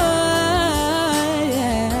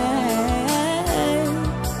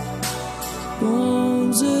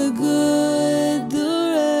 bones are good, the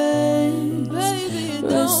rain, baby,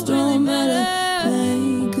 rest don't matter.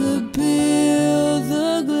 Pain could peel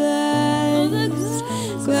the glass,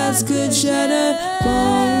 glass could shatter.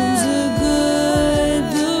 Bones are good,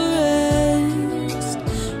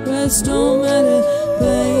 the rest don't matter.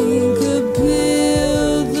 Pain could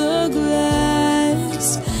peel the glass,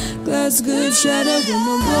 glass could shatter. When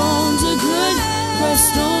the bones are good, rest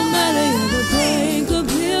don't matter. Yeah, the pain could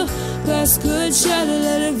peel, glass could shatter,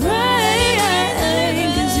 let it rain,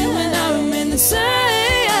 'cause you and I remain the same.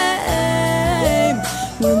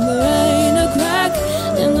 When there ain't a crack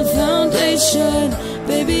in the foundation,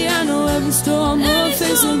 baby, I know every storm we're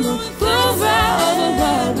facing will blow right over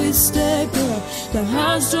while we stay put. The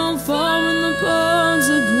house don't fall when the bones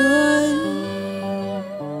are good.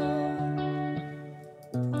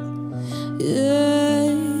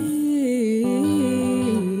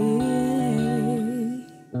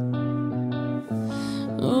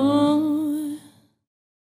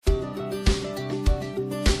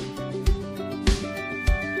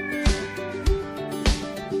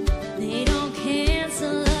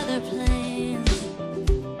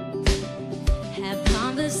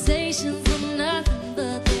 conversations are nothing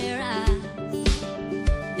but their eyes.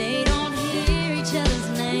 They don't hear each other's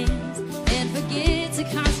names and forget to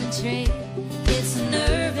concentrate. It's a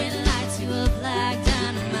nerve and lights you up like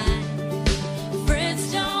dynamite.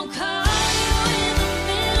 Friends don't call you in the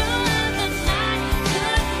middle of the night.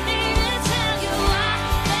 Couldn't even tell you why.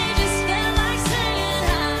 They just felt like saying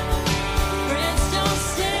hi. Friends don't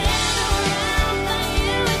stand around playing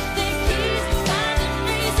you with their keys, finding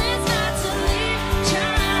reasons not to leave,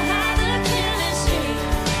 trying to hide the chemistry.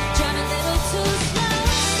 Drive a little too slow,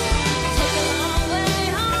 take a long way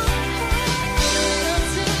home, a little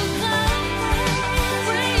too close.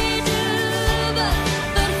 We do,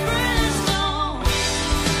 but friends don't.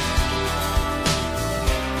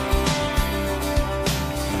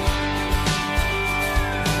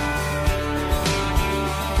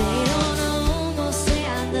 They don't almost say I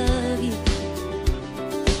love you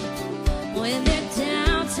when they're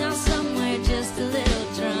downtown somewhere just a little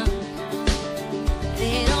drunk.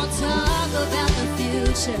 They don't talk about the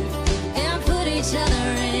future and put each other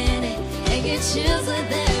in it and get chills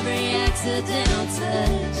with every accidental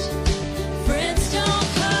touch. Friends don't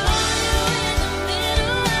call you in the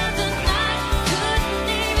middle of the night. Couldn't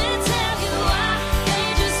even tell you why. They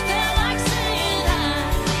just felt like saying hi.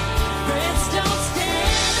 Friends don't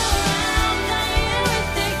stand around playing with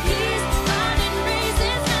their keys, finding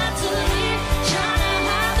reasons not to leave, trying to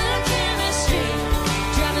hide the chemistry.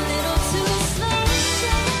 Drive a little too slow,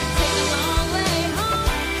 take a long way home,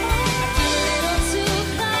 a little too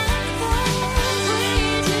close. We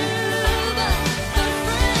do, but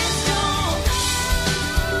friends don't.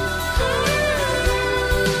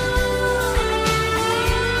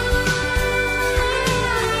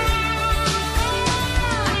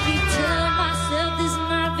 I keep telling myself this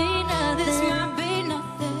might be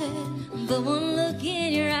nothing, but one look in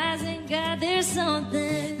your eyes and God, there's something.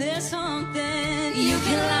 You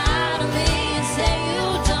can lie to me and say you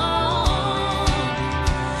don't,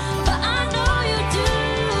 but I know you do,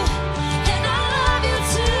 and I love you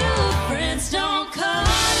too. Friends don't call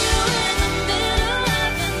you in the middle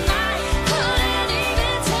of the night. Couldn't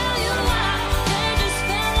even tell you why. They just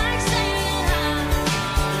felt like saying hi.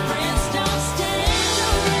 Friends don't stand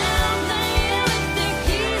around playing with their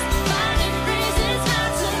keys, finding reasons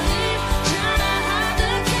not to leave, trying to hide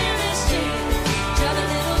the chemistry. Drive a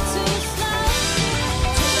little too slow,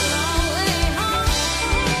 take a long way home,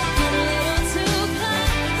 get a little too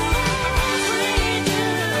close. We do,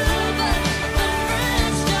 but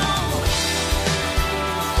friends don't.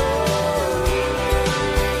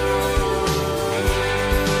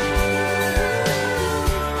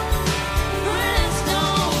 Friends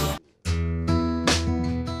don't.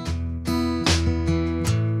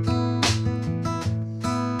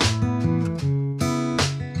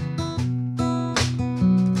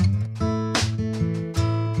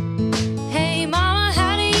 Hey mama,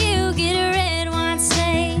 how do you get a red wine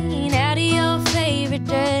stain out of your favorite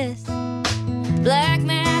dress? Black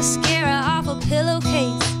mascara off a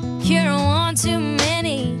pillowcase, cure one too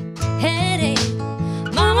many headache.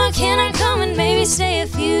 Mama, can I come and maybe stay a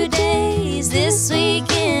few days this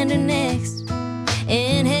weekend or next?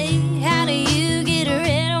 And hey, how do you get a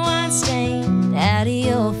red wine stain out of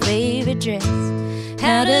your favorite dress?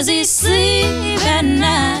 How does he sleep at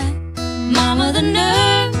night? Mama, the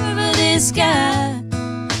nerve of this guy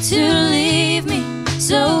to leave me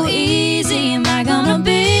so easy. Am I gonna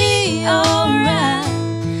be alright?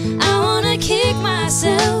 I wanna kick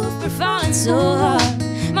myself for falling so hard.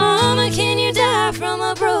 Mama, can you die from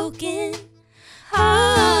a broken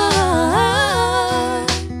heart?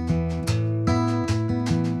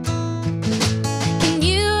 Can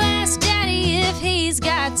you ask Daddy if he's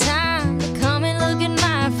got time to come and look at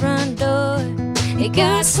my front door? It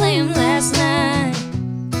got slammed last night,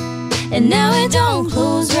 and now it don't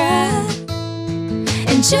close right.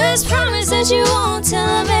 And just promise that you won't tell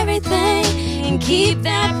him everything, and keep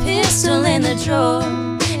that pistol in the drawer.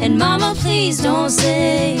 And mama, please don't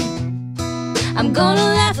say I'm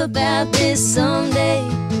gonna laugh about this someday.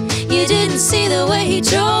 You didn't see the way he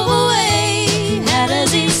drove away. How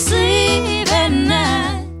does he sleep at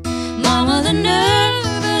night? Mama, the nerve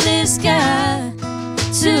of this guy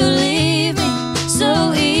to leave me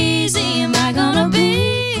so easy. Am I gonna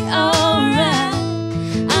be alright?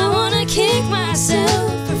 I wanna kick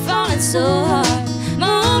myself for falling so hard.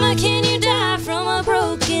 Mama, can you die from a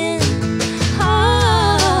broken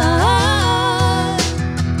heart?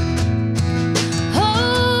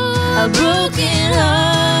 Oh, a broken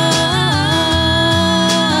heart.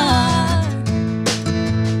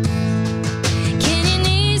 Can your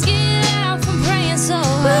knees get out from praying so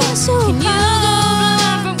hard? Can you go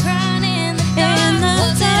blind from crying in the dark?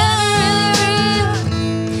 Was it ever really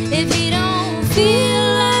real? if he don't feel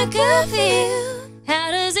like I feel?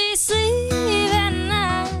 How does he sleep at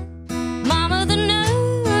night? Mama, the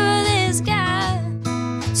nerve of this guy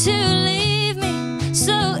to leave me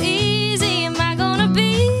so easy. Am I gonna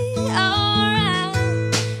be alright?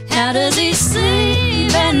 How does he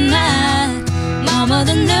sleep at night? Mama,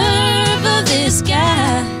 the nerve of this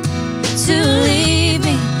guy to leave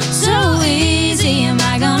me so easy. Am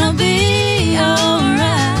I gonna be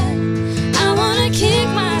alright? I wanna kick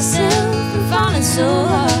myself for falling so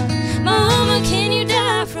hard. Mama, can you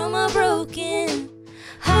die from a broken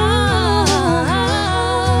heart?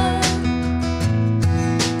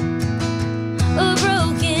 A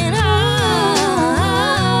broken heart.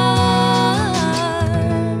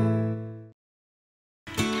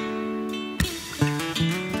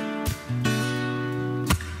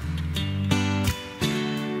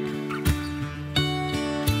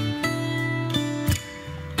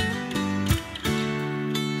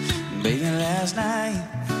 Baby, last night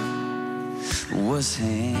was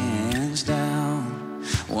hands down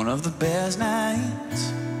one of the best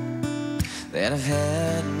nights that I've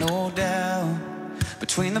had, no doubt.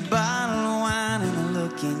 Between the bottle of wine and the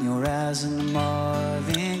look in your eyes and the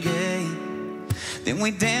Marvin Gaye, then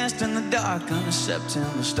we danced in the dark under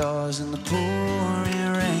September stars in the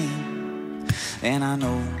pouring rain. And I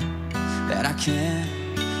know that I can't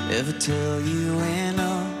ever tell you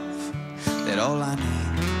enough that all I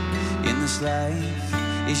need in this life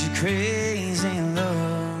is your crazy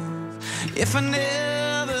love. If I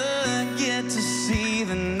never get to see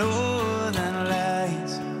the northern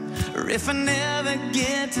lights, or if I never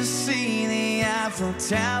get to see the Eiffel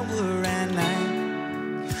Tower at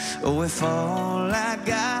night, oh, if all I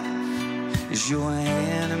got is your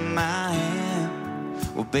hand in my hand,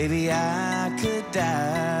 well, baby, I could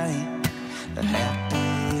die a happy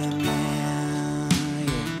man,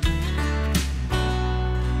 yeah.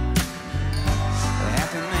 A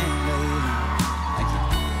happy man, baby. Thank you.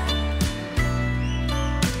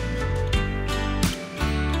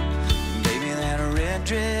 Baby, that red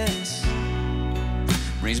dress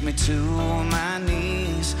brings me to my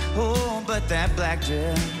knees. Oh, but that black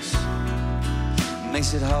dress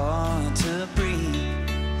makes it hard to breathe.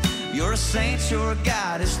 You're a saint, you're a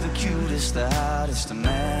goddess, the cutest, the hottest, a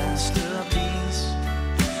masterpiece.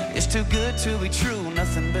 It's too good to be true,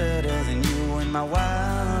 nothing better than you in my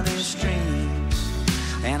wildest dreams.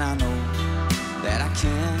 And I know that I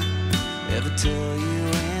can't ever tell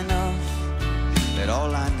you enough that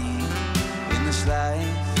all I need in this life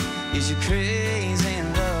is your crazy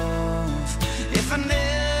love. If I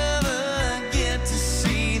never get to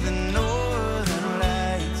see the northern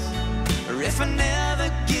lights, or if I never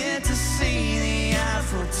get to see the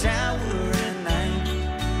Eiffel Tower at night,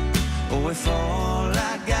 or if all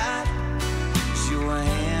I got is your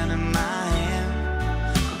hand in my hand,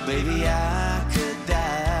 well, baby, I could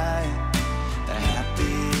die a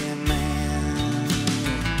happy man.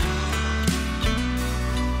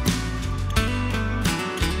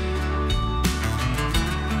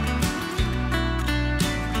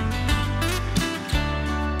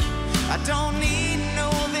 I don't need no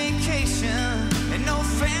vacation and no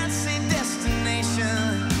fancy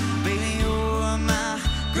destination. Baby, you're my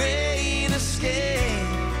great escape.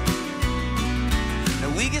 Now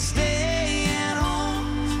we can stay at home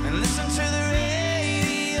and listen to the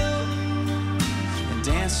radio and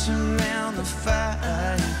dance around the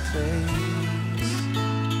fireplace.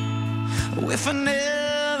 Oh, if I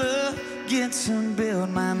never get to build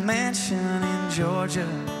my mansion in Georgia,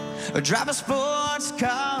 or drive a sports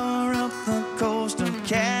car up the coast of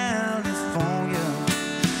California,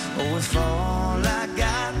 oh, if all I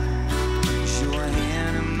got is your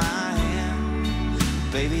hand in my hand,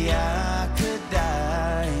 baby, I could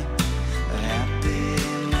die a happy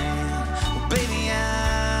man. Oh, baby,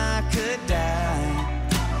 I could die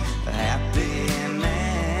a happy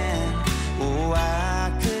man. Oh,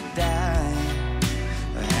 I could die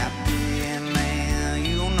a happy man.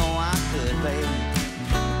 You know I could, baby.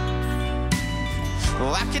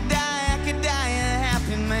 Oh, I could die a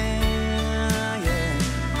happy man, yeah.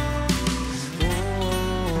 Oh,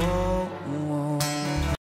 oh, oh.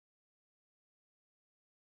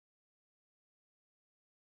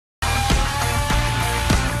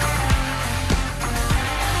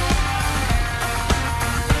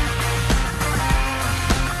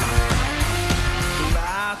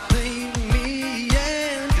 I think me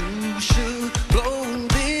and you should blow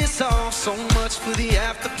this off. So much for the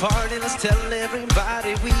after party, let's tell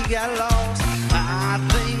everybody we got lost. I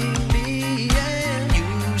think me and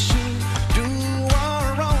you should do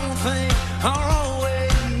our own thing, our own way,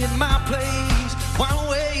 in my place. One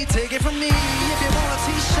way, take it from me. If you want a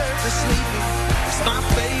t-shirt to sleep in, it's my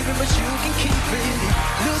favorite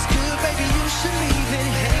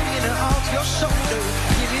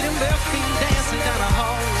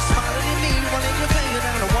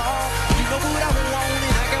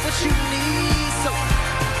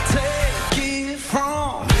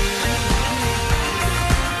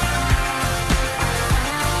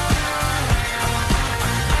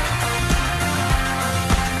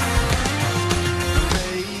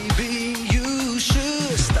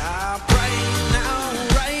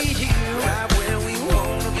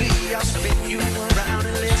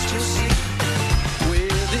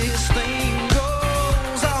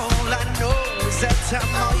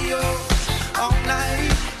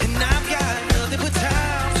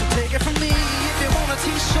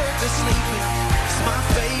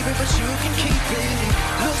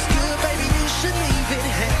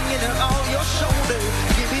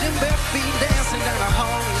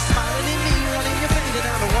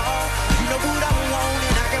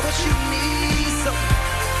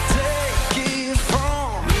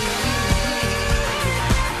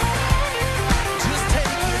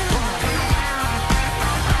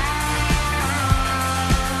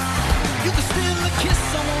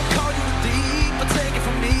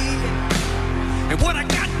me. And what I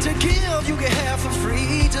got to give, you can have for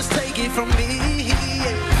free. Just take it from me.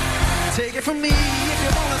 Take it from me. If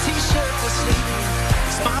you want a t-shirt to sleep,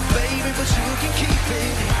 it's my baby, but you can keep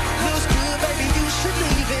it. Looks good, baby, you should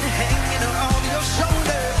leave it hanging on your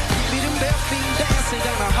shoulder. Keep it in bare feet dancing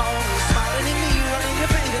down the hall, smiling at me, running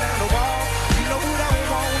your finger down the wall. You know what I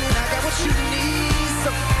want, and I got what you need.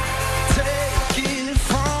 So take it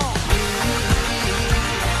from me.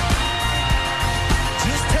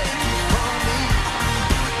 Just take it from me.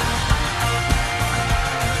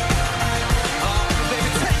 Oh, baby,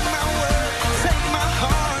 take my word, take my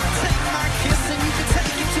heart, take my kiss, and you can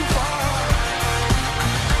take it too far.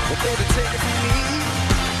 But baby, take it from me.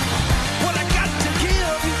 What I got to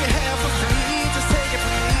give, you can have for free. Just take it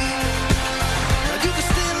from me. You can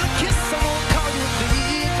steal a kiss, I won't call you a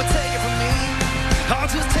thief, but take it from me. I'll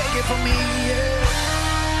just take it from me, yeah.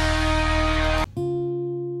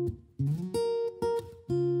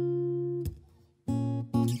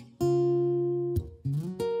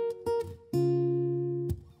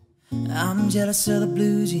 I'm jealous of the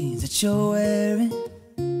blue jeans that you're wearing,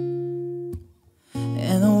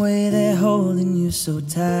 and the way they're holding you so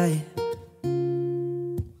tight.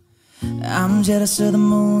 I'm jealous of the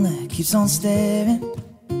moon that keeps on staring.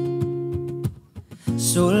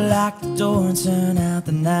 So lock the door and turn out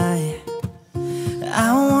the night.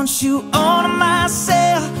 I want you all to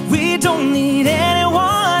myself. We don't need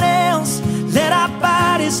anyone else. Let our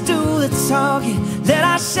bodies do the talking. Let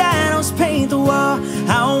our shadows paint the wall.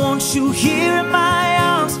 I want you here in my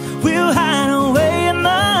arms. We'll hide away in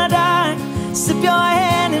the dark. Slip your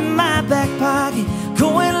hand in my back pocket.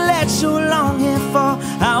 Go and let your long hair fall.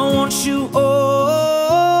 I want you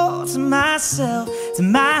all to myself, to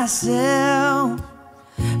myself.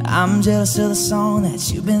 I'm jealous of the song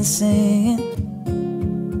that you've been singing,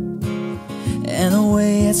 and the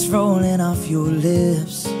way it's rolling off your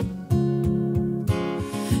lips.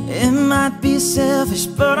 It might be selfish,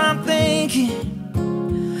 but I'm thinking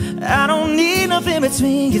I don't need nothing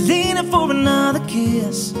between you leaning for another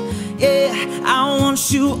kiss. Yeah, I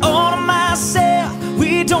want you all to myself.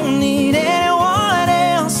 We don't need anyone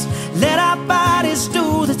else. Let our bodies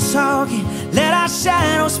do the talking. Let our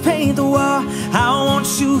shadows paint the wall. I want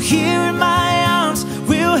you here in my arms.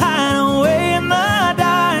 We'll hide away in the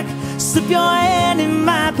dark. Slip your hand in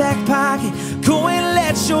my back pocket. Go and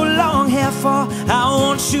let your long hair fall. I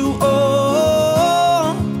want you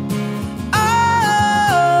all,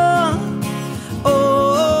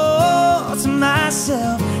 oh, to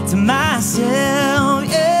myself,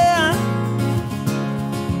 yeah.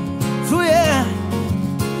 Oh yeah.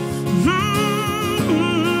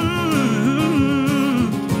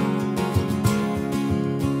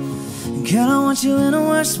 Girl, I want you in the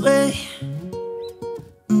worst way.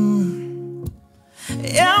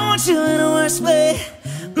 Yeah, I want you in the worst way.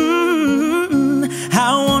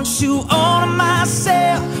 I want you all to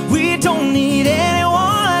myself. We don't need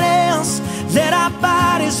anyone else. Let our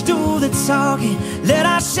bodies do the talking. Let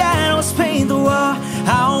our shadows paint the wall.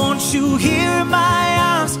 I want you here in my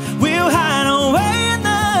arms. We'll hide away in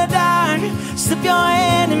the dark. Slip your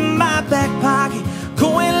hand in my back pocket.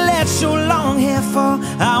 Go and let your long hair fall.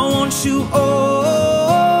 I want you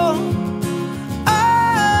all,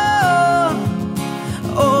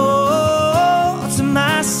 oh, to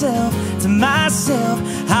myself, to myself.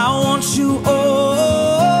 I want you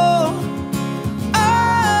all,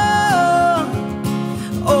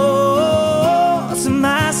 oh, to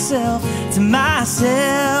myself,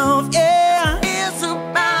 yeah. It's a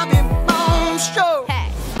Bobby Bones show. Hey.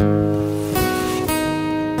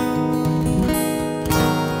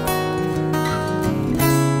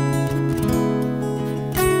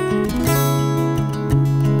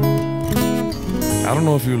 I don't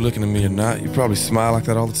know if you were looking at me or not. You probably smile like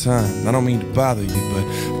that all the time. I don't mean to bother you, but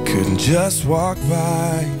couldn't just walk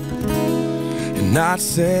by and not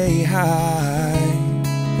say hi.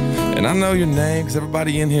 And I know your name, cause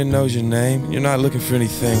everybody in here knows your name. You're not looking for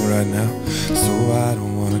anything right now, so I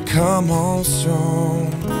don't wanna come on strong.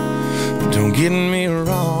 But don't get me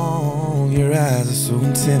wrong, your eyes are so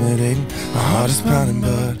intimidating. My heart is pounding,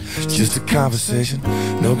 but it's just a conversation.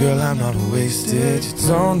 No, girl, I'm not wasted. You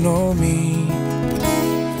don't know me,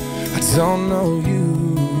 I don't know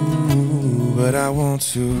you, but I want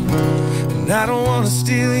to. And I don't wanna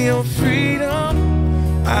steal your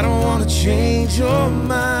freedom, I don't wanna change your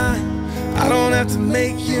mind. I don't have to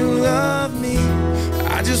make you love me,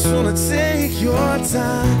 I just wanna take your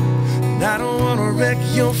time. And I don't wanna wreck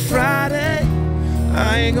your Friday,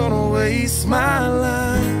 I ain't gonna waste my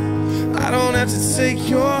life. I don't have to take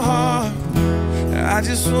your heart, I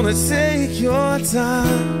just wanna take your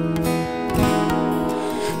time.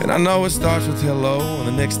 And I know it starts with hello, and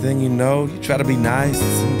the next thing you know, you try to be nice,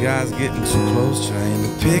 and some guy's getting too close, trying to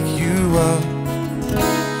pick you up,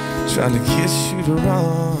 trying to kiss you to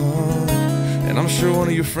run. And I'm sure one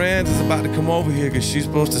of your friends is about to come over here, cause she's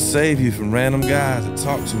supposed to save you from random guys that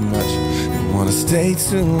talk too much and wanna stay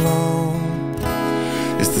too long.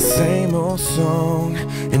 It's the same old song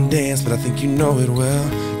and dance, but I think you know it well.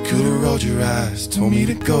 Could've rolled your eyes, told me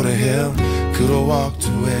to go to hell, could've walked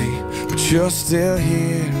away, but you're still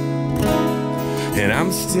here, and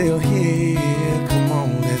I'm still here. Come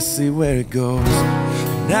on, let's see where it goes.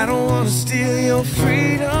 And I don't wanna steal your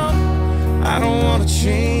freedom, I don't wanna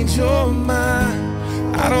change your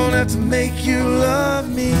mind, I don't have to make you love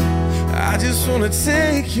me, I just wanna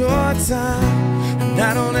take your time. And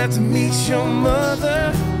I don't have to meet your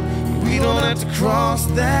mother, we don't have to cross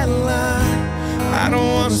that line. I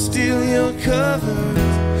don't wanna steal your covers,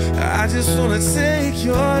 I just wanna take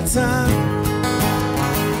your time.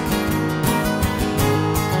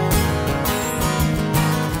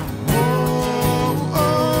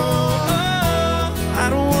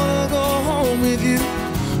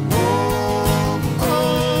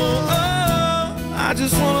 I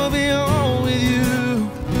just wanna be home with you.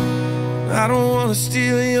 I don't wanna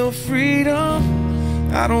steal your freedom,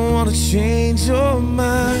 I don't wanna change your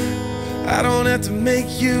mind, I don't have to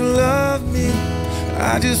make you love me,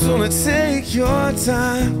 I just wanna take your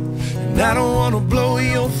time. And I don't wanna blow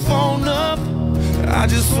your phone up, I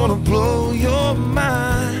just wanna blow your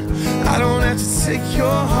mind. I don't have to take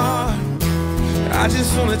your heart, I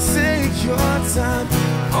just wanna take your time.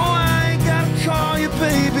 Oh, I ain't gotta call you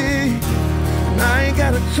baby, I ain't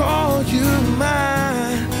gotta call you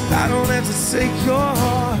mine, I don't have to take your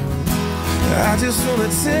heart, I just wanna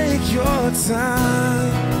take your time.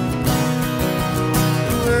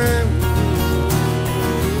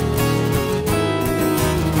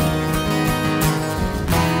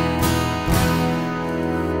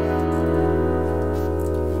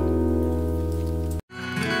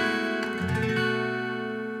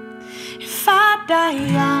 If I die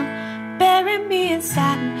young, bury me in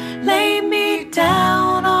satin, lay me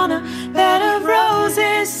down on a bed of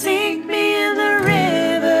roses, sink me in the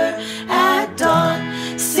river at dawn,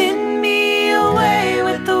 send me away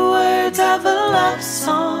with the words of a love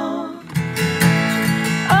song.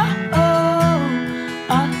 Oh, oh,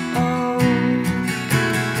 oh, oh.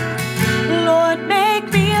 Lord,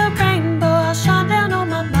 make me a rainbow, I'll shine down on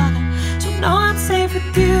my mother, she'll know I'm safe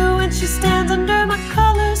with you when she stands under my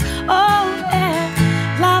colors. Oh,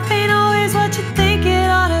 and life ain't always what you think it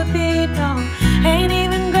ought to be, no, ain't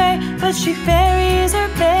even great, but she buries her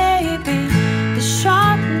baby, the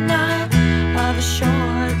sharp knife of a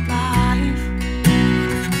short life.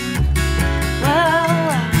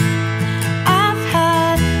 Well, I've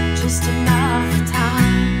had just enough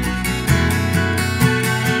time.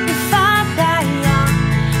 If I die young,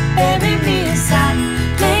 bury me inside,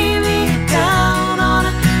 lay me down on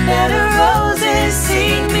a bed of roses,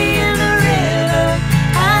 sing me in the river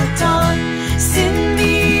at dawn, send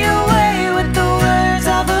me away with the words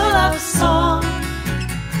of a love song.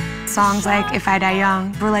 Songs like If I Die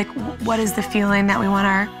Young, we're like, what is the feeling that we want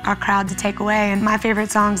our crowd to take away? And my favorite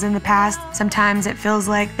songs in the past, sometimes it feels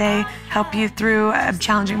like they help you through a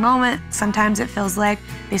challenging moment. Sometimes it feels like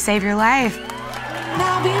they save your life.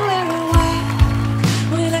 Now be